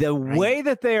 The way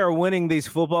that they are winning these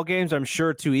football games, I'm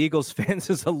sure to Eagles fans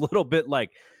is a little bit like,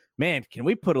 man, can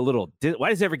we put a little, why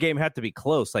does every game have to be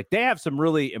close? Like, they have some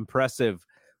really impressive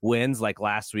wins, like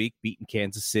last week, beating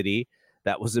Kansas City.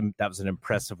 That was an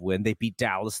impressive win. They beat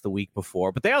Dallas the week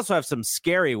before, but they also have some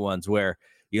scary ones where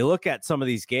you look at some of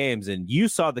these games, and you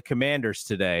saw the Commanders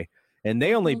today, and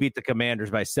they only beat the Commanders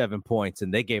by 7 points,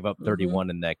 and they gave up 31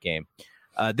 in that game.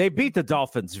 They beat the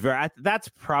Dolphins. That's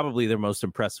probably their most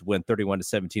impressive win,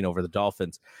 31-17 over the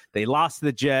Dolphins. They lost to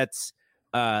the Jets,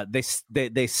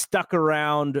 they stuck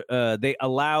around. They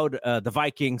allowed the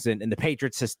Vikings and the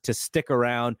Patriots to stick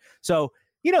around. So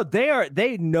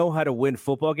they know how to win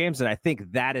football games, and I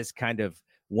think that is kind of,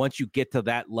 once you get to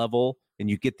that level and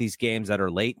you get these games that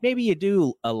are late, maybe you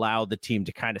do allow the team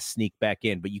to kind of sneak back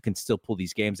in, but you can still pull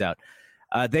these games out.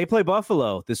 They play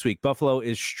Buffalo this week. Buffalo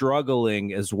is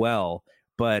struggling as well,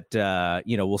 but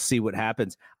we'll see what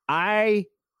happens. I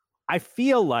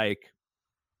feel like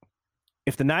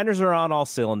if the Niners are on all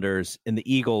cylinders and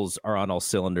the Eagles are on all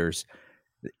cylinders,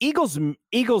 the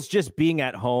Eagles just being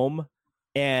at home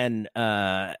and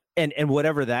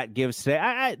whatever that gives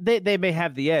today, they may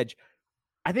have the edge.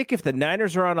 I think if the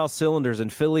Niners are on all cylinders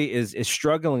and Philly is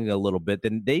struggling a little bit,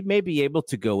 then they may be able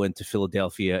to go into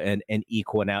Philadelphia and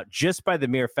eke one out just by the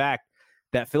mere fact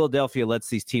that Philadelphia lets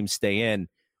these teams stay in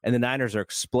and the Niners are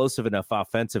explosive enough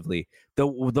offensively. The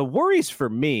worries for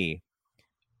me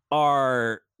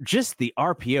are just the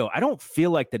RPO. I don't feel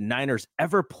like the Niners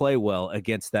ever play well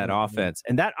against that offense.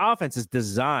 And that offense is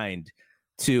designed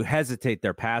to hesitate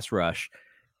their pass rush.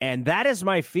 And that is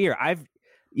my fear.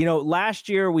 Last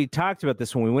year we talked about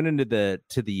this when we went into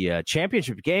the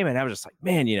championship game, and I was just like,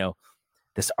 man,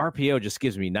 this RPO just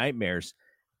gives me nightmares.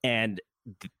 And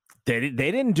they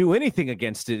didn't do anything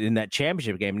against it in that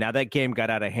championship game. Now that game got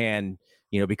out of hand,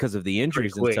 because of the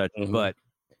injuries and such. Mm-hmm. But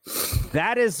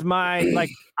that is my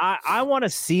I want to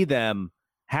see them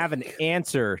have an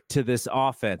answer to this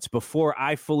offense before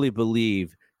I fully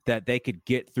believe that they could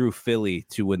get through Philly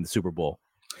to win the Super Bowl.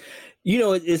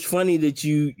 It's funny that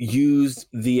you used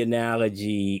the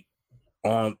analogy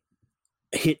on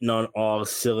hitting on all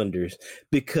cylinders,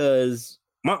 because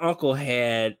my uncle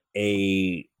had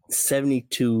a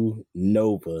 72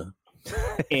 Nova.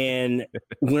 And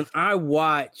when I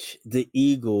watch the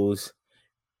Eagles,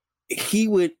 he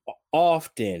would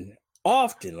often,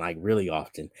 like really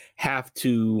often, have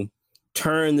to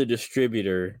turn the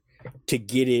distributor to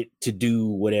get it to do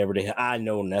whatever I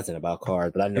know nothing about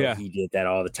cars, but I know he did that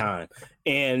all the time.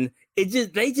 And they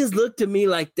just look to me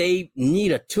like they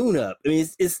need a tune-up. I mean,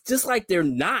 it's just like they're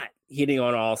not hitting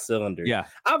on all cylinders. Yeah.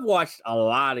 I've watched a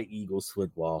lot of Eagles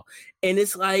football, and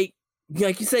it's like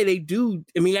you say, they do.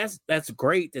 I mean, that's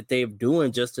great that they're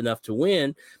doing just enough to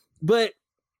win, but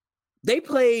they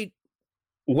played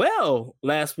well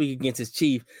last week against his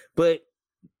Chiefs, but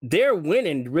their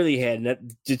winning really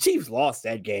the Chiefs lost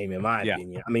that game, in my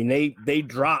opinion. I mean, they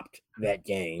dropped that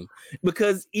game,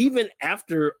 because even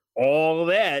after all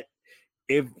that,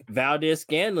 if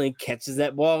Valdez-Scantling catches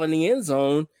that ball in the end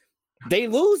zone, they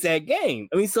lose that game.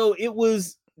 I mean, so it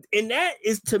was, and that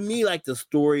is to me like the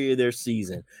story of their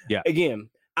season. Yeah. Again,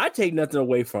 I take nothing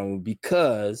away from them,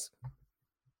 because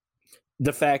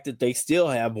the fact that they still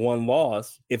have one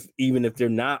loss, even if they're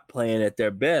not playing at their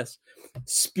best,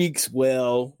 speaks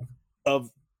well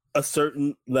of a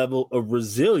certain level of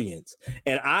resilience.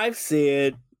 And I've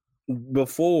said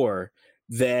before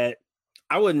that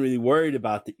I wasn't really worried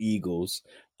about the Eagles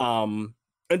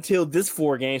until this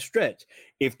 4-game stretch.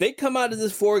 If they come out of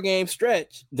this 4-game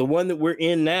stretch, the one that we're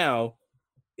in now,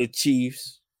 the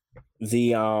Chiefs,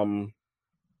 the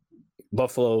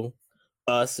Buffalo,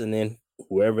 us, and then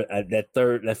whoever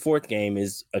that fourth game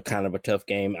is a kind of a tough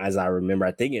game, as I remember.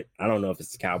 I don't know if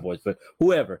it's the Cowboys, but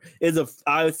whoever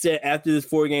I would say after this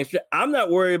 4-game stretch, I'm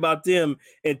not worried about them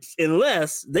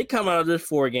unless they come out of this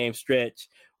 4-game stretch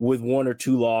with 1 or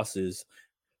 2 losses.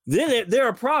 Then they're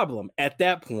a problem at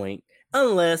that point,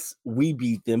 unless we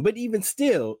beat them. But even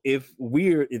still, if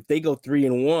they go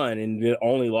 3-1 and the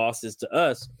only losses to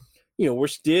us, we're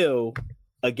still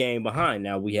a game behind.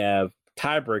 Now we have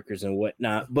tiebreakers and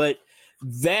whatnot, but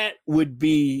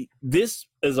this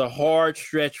is a hard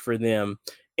stretch for them.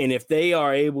 And if they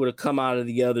are able to come out of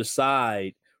the other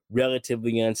side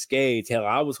relatively unscathed, hell,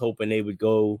 I was hoping they would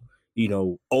go,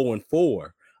 0-4.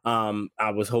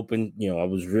 I was hoping, I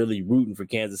was really rooting for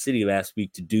Kansas City last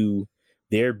week to do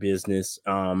their business.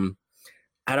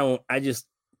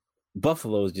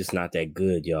 Buffalo is just not that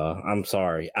good, y'all. I'm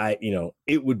sorry.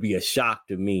 It would be a shock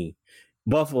to me.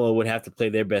 Buffalo would have to play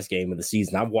their best game of the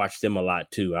season. I've watched them a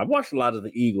lot too. I've watched a lot of the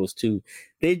Eagles too.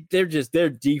 They're just, their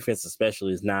defense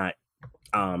especially is not,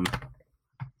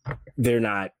 they're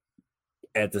not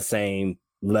at the same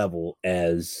level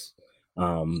as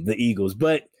the Eagles,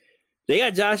 but they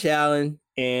got Josh Allen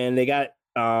and they got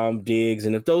Diggs,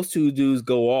 and if those two dudes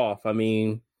go off, I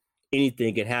mean,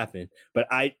 anything could happen. But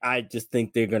I just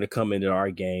think they're going to come into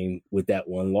our game with that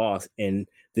one loss, and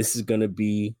this is going to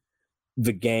be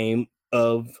the game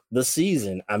of the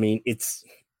season. I mean, it's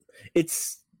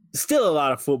still a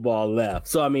lot of football left.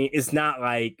 So, I mean, it's not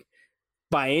like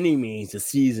by any means the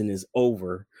season is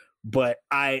over, but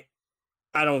I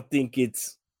don't think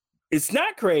it's it's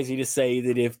not crazy to say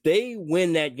that if they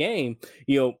win that game,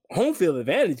 home field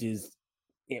advantage is,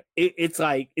 it's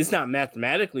like, it's not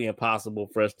mathematically impossible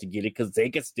for us to get it because they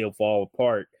could still fall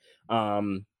apart.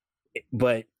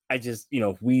 But I just,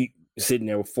 we sitting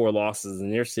there with 4 losses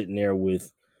and they're sitting there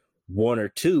with 1 or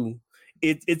 2.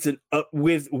 It's an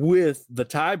with the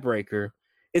tiebreaker,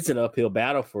 it's an uphill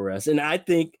battle for us, and I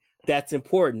think that's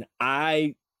important.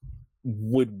 I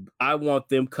want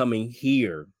them coming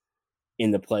here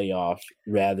in the playoffs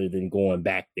rather than going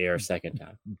back there a second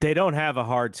time. They don't have a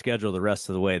hard schedule the rest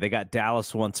of the way. They got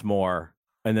Dallas once more,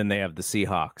 and then they have the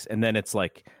Seahawks, and then it's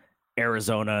like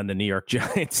Arizona and the New York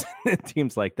Giants,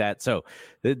 teams like that. So,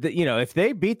 if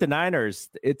they beat the Niners,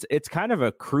 it's kind of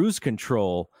a cruise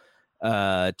control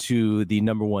to the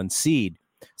number 1 seed.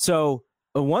 So,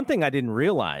 one thing I didn't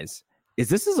realize is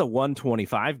this is a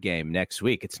 1:25 game next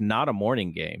week. It's not a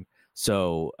morning game.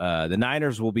 So the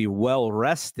Niners will be well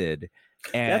rested.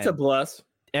 And that's a plus.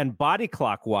 And body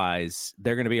clock wise,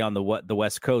 they're going to be on the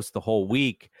West Coast the whole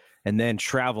week and then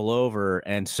travel over.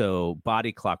 And so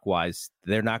body clock wise,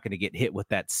 they're not going to get hit with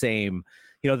that same,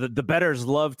 the bettors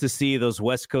love to see those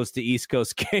West Coast to East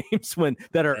Coast games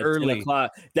that are early.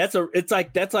 That's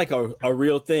like a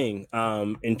real thing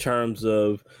in terms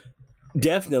of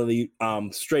definitely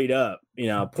straight up,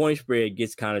 point spread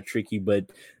gets kind of tricky, but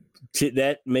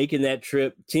making that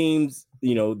trip, teams,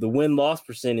 the win-loss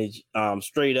percentage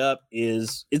straight up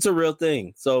it's a real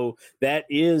thing. So that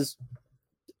is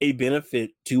a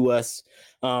benefit to us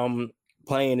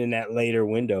playing in that later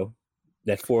window,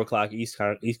 that 4:00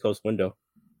 East Coast window.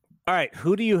 All right,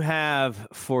 who do you have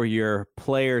for your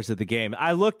players of the game?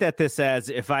 I looked at this as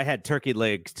if I had turkey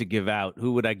legs to give out,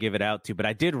 who would I give it out to? But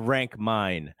I did rank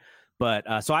mine.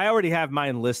 But so I already have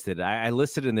mine listed. I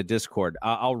listed in the Discord.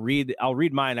 I'll read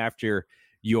mine after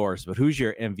yours. But who's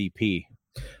your MVP?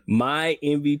 My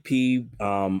MVP,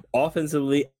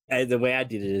 offensively, the way I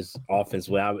did it is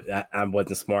offensively. I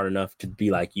wasn't smart enough to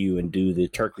be like you and do the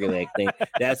turkey leg thing.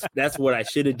 That's what I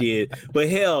should have did. But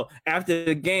hell, after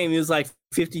the game, it was like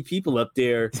 50 people up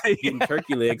there getting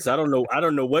turkey legs. I don't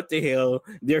know what the hell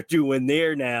they're doing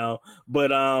there now.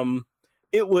 But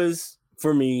it was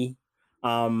for me.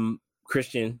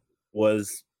 Christian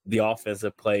was the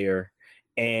offensive player,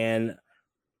 and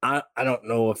I don't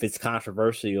know if it's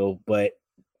controversial, but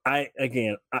I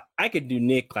could do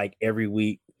Nick like every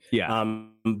week. Yeah.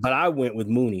 But I went with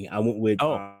Mooney. I went with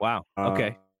wow.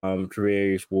 Okay.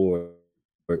 Trevarius Ward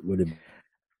would have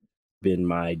been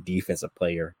my defensive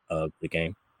player of the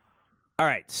game. All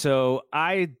right. So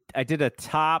I did a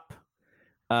top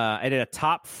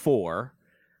 4,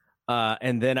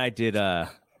 and then I did a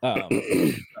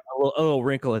little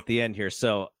wrinkle at the end here.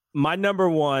 So my number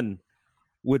 1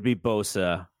 would be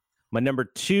Bosa. My number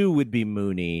 2 would be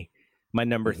Mooney. My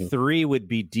number 3 would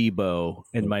be Debo,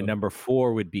 and my number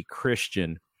 4 would be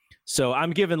Christian. So I'm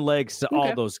giving legs to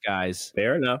all those guys.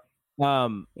 Fair enough.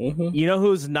 You know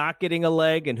who's not getting a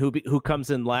leg and who comes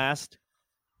in last?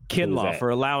 Kinlaw, for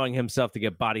allowing himself to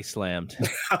get body slammed.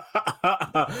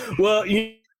 Well,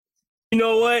 you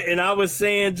know what? And I was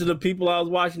saying to the people I was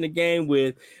watching the game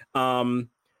with,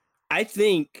 I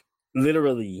think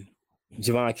literally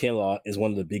Javon Kinlaw is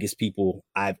one of the biggest people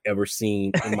I've ever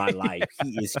seen in my life.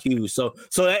 He is huge. So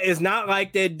it's not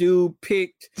like that dude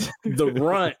picked the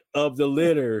runt of the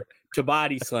litter to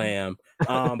body slam.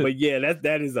 But yeah,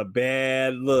 that is a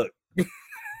bad look.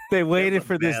 They waited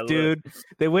for this dude.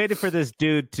 They waited for this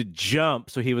dude to jump,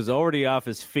 so he was already off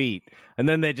his feet, and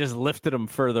then they just lifted him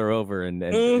further over and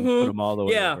put him all the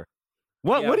way over.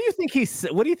 What do you think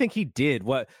What do you think he did?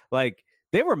 What, like,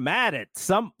 they were mad at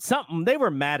something. They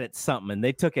were mad at something, and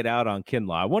they took it out on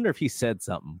Kinlaw. I wonder if he said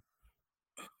something.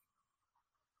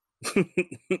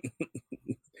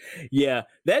 Yeah,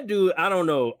 that dude, I don't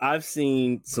know. I've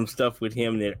seen some stuff with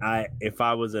him that if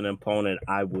I was an opponent,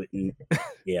 I wouldn't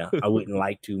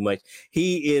like too much.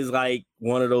 He is like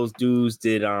one of those dudes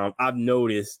that I've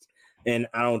noticed, and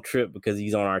I don't trip because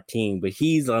he's on our team, but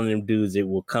he's one of them dudes that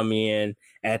will come in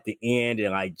at the end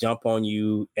and like jump on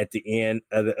you at the end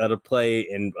of the play,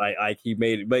 and like he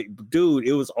made it. But dude,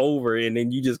 it was over, and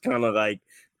then you just kind of like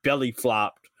belly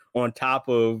flopped on top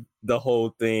of the whole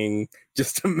thing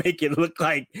just to make it look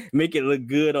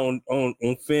good on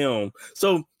film.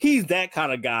 So he's that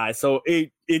kind of guy. So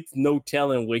it's no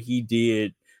telling what he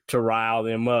did to rile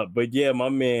them up. But yeah, my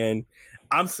man,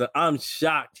 I'm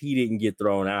shocked he didn't get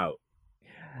thrown out.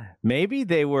 Maybe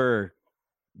they were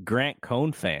Grant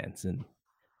Cohn fans and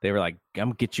they were like, I'm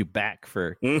gonna get you back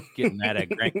for getting mad at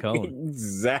Grant Cohn.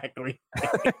 Exactly.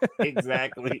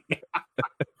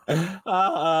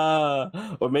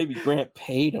 Or maybe Grant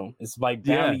paid him. It's like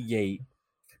Bountygate.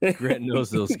 Grant knows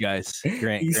those guys.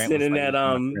 Grant sending was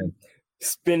that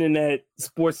spending that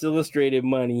Sports Illustrated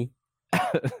money.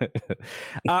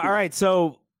 All right,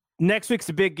 so next week's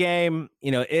a big game.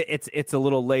 You know, it's a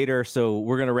little later, so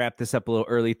we're gonna wrap this up a little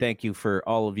early. Thank you for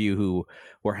all of you who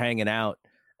were hanging out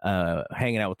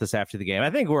with us after the game. I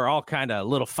think we're all kind of a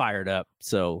little fired up.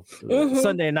 So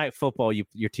Sunday night football,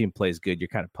 your team plays good. You're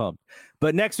kind of pumped.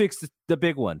 But next week's the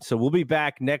big one. So we'll be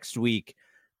back next week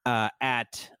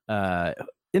at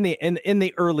in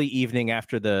the early evening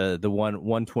after the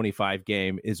 125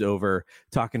 game is over,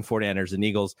 talking 49ers and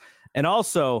Eagles. And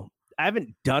also, I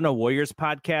haven't done a Warriors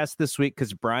podcast this week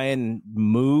because Brian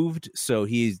moved, so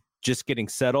he's just getting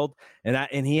settled,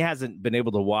 and he hasn't been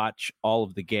able to watch all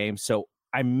of the games. So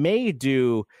I may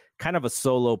do kind of a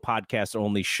solo podcast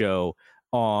only show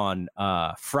on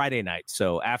Friday night.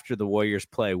 So after the Warriors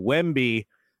play Wemby,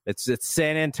 it's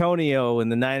San Antonio,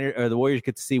 and the Warriors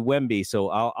get to see Wemby. So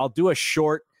I'll do a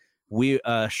short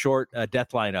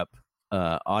death lineup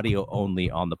audio only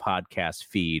on the podcast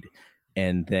feed.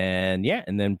 And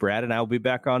then Brad and I will be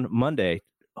back on Monday,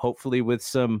 hopefully with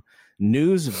some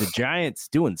news of the Giants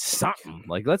doing something.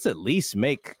 Like, let's at least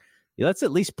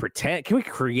pretend. Can we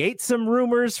create some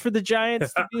rumors for the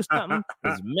Giants to do something?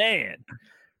 'Cause, man.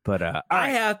 But I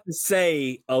have to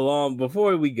say,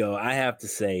 before we go, I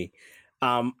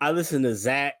listened to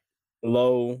Zach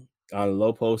Lowe on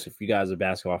Low Post. If you guys are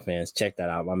basketball fans, check that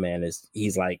out. My man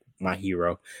he's like my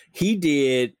hero. He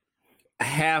did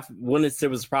there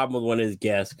was a problem with one of his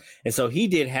guests, and so he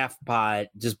did half pod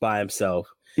just by himself.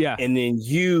 Yeah, and then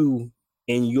you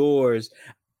and yours,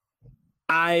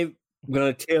 I'm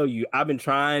gonna tell you, I've been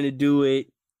trying to do it,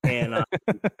 and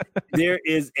there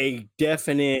is a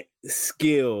definite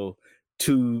skill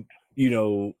to,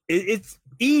 it's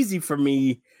easy for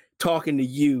me talking to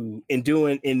you and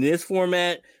doing in this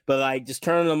format, but like just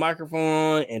turning the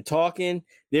microphone on and talking,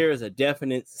 there is a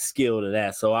definite skill to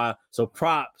that. So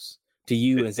props to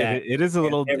you and Zach. It is a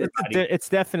little, it's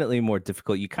definitely more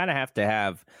difficult. You kind of have to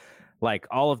have like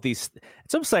all of these.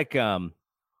 It's almost like, you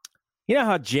know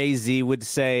how Jay-Z would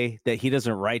say that he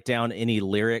doesn't write down any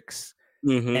lyrics.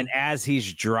 Mm-hmm. And as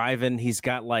he's driving, he's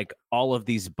got like all of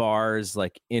these bars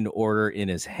like in order in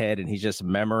his head, and he's just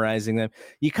memorizing them.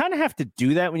 You kind of have to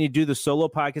do that when you do the solo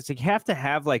podcast. Like, you have to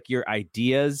have like your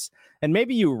ideas, and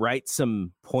maybe you write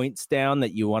some points down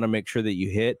that you want to make sure that you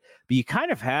hit, but you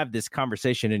kind of have this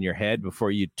conversation in your head before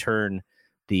you turn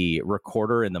the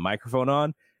recorder and the microphone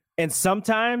on. And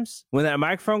sometimes when that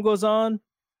microphone goes on,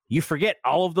 you forget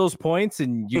all of those points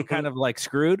and you're kind of like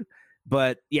screwed.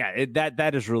 But yeah,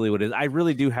 that is really what it is. I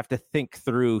really do have to think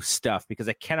through stuff because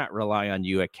I cannot rely on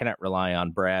you. I cannot rely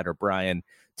on Brad or Brian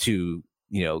to,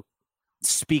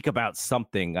 speak about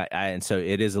something. And so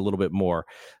it is a little bit more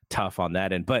tough on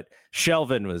that end. But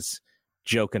Shelvin was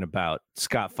joking about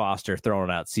Scott Foster throwing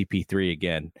out CP3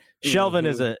 again. Shelvin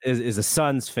is a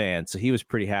Suns fan, so he was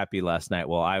pretty happy last night.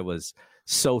 While I was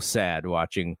so sad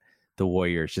watching the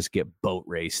Warriors just get boat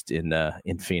raced in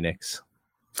Phoenix.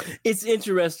 It's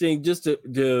interesting, just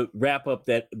to wrap up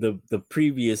that the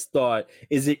previous thought,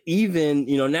 is it even,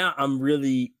 now I'm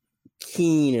really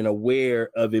keen and aware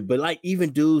of it, but like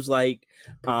even dudes like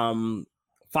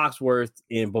Foxworth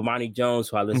and Bomani Jones,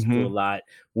 who I listen to a lot,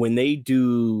 when they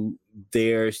do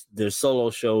their solo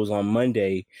shows on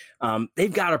Monday,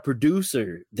 they've got a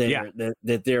producer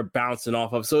that they're bouncing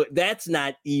off of. So that's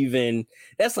like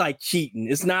cheating.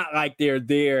 It's not like they're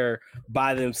there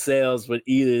by themselves with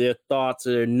either their thoughts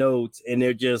or their notes and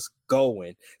they're just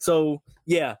going. So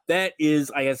yeah, that is,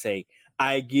 like I say,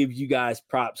 I give you guys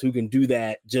props who can do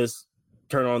that. Just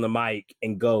turn on the mic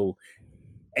and go.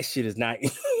 That shit is not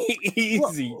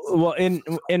easy. Well,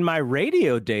 in my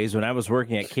radio days when I was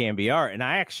working at KMBR, and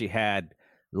I actually had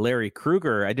Larry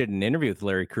Krueger, I did an interview with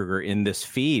Larry Krueger in this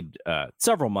feed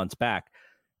several months back.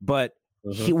 But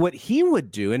what he would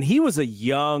do, and he was a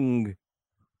young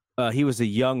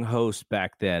host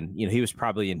back then. He was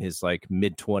probably in his like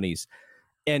mid-20s,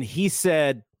 and he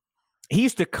said he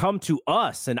used to come to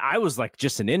us, and I was like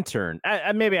just an intern.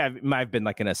 Maybe I might have been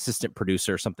like an assistant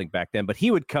producer or something back then, but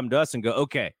he would come to us and go,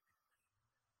 okay,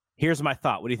 here's my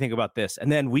thought. What do you think about this? And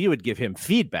then we would give him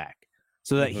feedback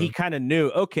so that he kind of knew,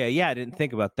 okay, yeah, I didn't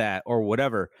think about that or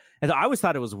whatever. And I always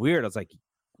thought it was weird. I was like,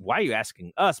 why are you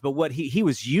asking us? But what he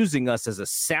was using us as a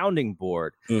sounding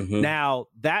board. Now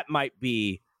that might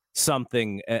be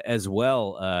something as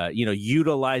well,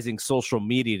 utilizing social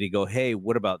media to go, hey,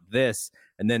 what about this?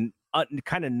 And then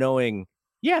kind of knowing,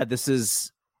 yeah, this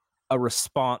is a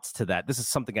response to that. This is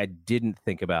something I didn't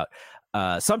think about.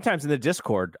 Sometimes in the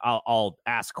Discord, I'll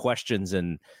ask questions,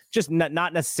 and just not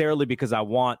necessarily because I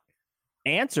want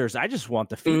answers. I just want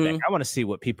the feedback. I want to see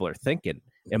what people are thinking.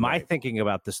 Am I thinking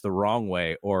about this the wrong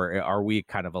way, or are we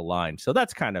kind of aligned? So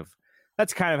that's kind of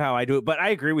how I do it. But I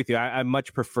agree with you. I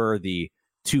much prefer the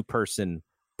 2-person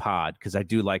pod because I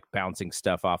do like bouncing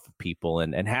stuff off of people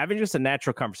and having just a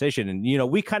natural conversation.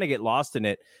 And, we kind of get lost in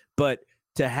it, but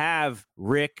to have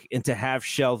Rick and to have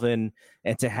Shelvin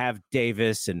and to have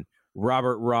Davis and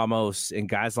Robert Ramos and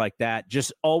guys like that,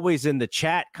 just always in the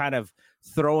chat, kind of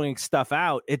throwing stuff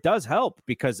out, it does help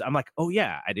because I'm like, oh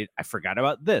yeah, I forgot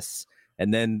about this.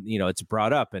 And then, it's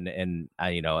brought up and then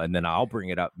I'll bring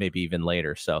it up maybe even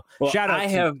later. So shout out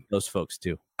to those folks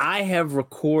too. I have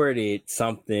recorded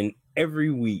something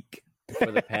every week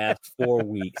for the past 4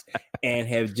 weeks and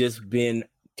have just been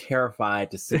terrified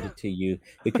to send it to you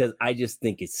because I just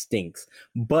think it stinks.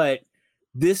 But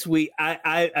this week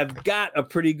I've got a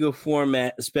pretty good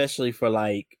format, especially for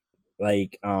like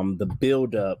the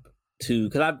build up to,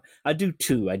 because I do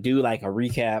 2. I do like a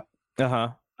recap.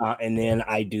 And then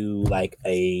I do like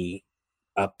a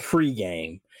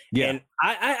pregame. Yeah. And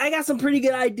I got some pretty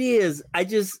good ideas. I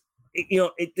just, I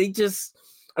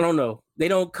don't know. They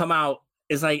don't come out.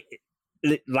 It's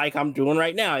like I'm doing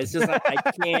right now. It's just like,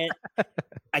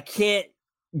 I can't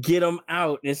get them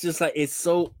out. It's just like, it's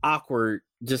so awkward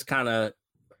just kind of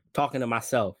talking to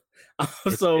myself.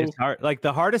 So it's hard. Like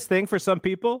the hardest thing for some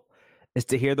people is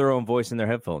to hear their own voice in their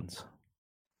headphones.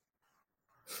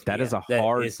 That is a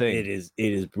hard thing. It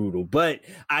is brutal. But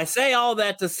I say all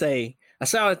that to say,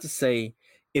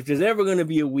 if there's ever going to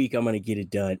be a week I'm going to get it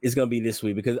done, it's going to be this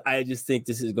week because I just think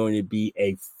this is going to be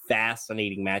a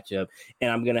fascinating matchup,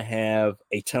 and I'm going to have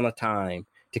a ton of time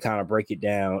to kind of break it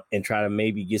down and try to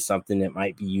maybe get something that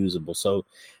might be usable. So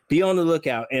be on the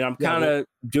lookout. And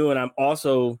I'm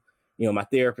also, my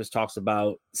therapist talks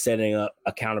about setting up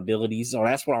accountabilities. So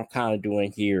that's what I'm kind of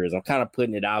doing here is I'm kind of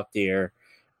putting it out there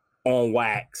on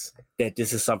wax that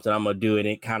this is something I'm going to do. And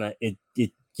it kind of, it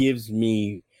gives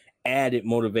me added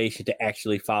motivation to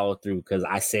actually follow through because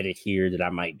I said it here that I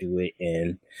might do it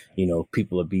and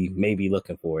people will be maybe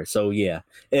looking for it. So yeah,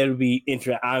 it'll be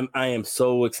interesting. I am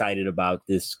so excited about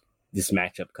this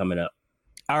matchup coming up.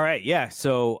 All right. Yeah.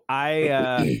 So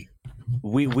I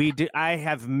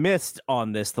have missed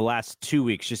on this the last 2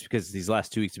 weeks just because these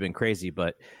last 2 weeks have been crazy,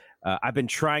 but I've been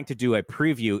trying to do a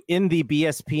preview in the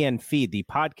BSPN feed, the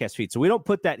podcast feed. So we don't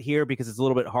put that here because it's a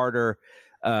little bit harder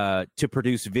to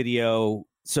produce video.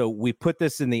 So we put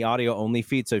this in the audio only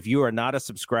feed. So if you are not a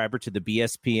subscriber to the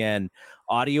BSPN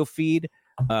audio feed,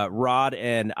 Rod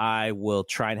and I will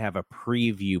try and have a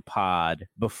preview pod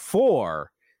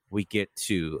before we get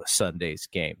to Sunday's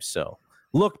game. So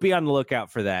be on the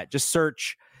lookout for that. Just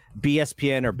search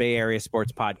BSPN or Bay Area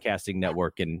Sports Podcasting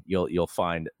Network and you'll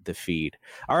find the feed.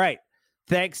 All right.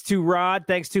 Thanks to Rod.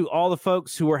 Thanks to all the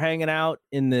folks who were hanging out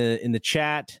in the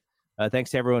chat.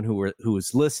 Thanks to everyone who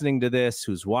was listening to this,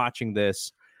 who's watching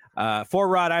this. For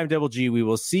Rod, I'm Double G. We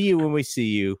will see you when we see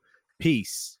you.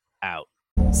 Peace out.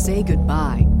 Say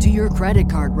goodbye to your credit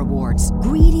card rewards.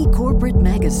 Greedy corporate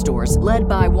mega stores, led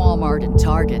by Walmart and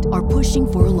Target, are pushing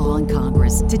for a law in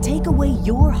Congress to take away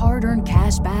your hard-earned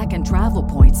cash back and travel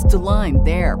points to line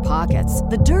their pockets.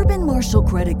 The Durbin-Marshall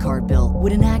credit card bill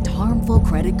would enact harmful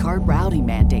credit card routing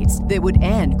mandates that would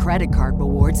end credit card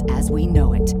rewards as we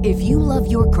know it. If you love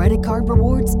your credit card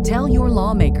rewards, tell your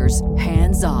lawmakers,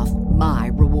 hands off my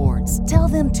rewards. Tell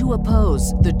them to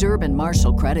oppose the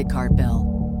Durbin-Marshall credit card bill.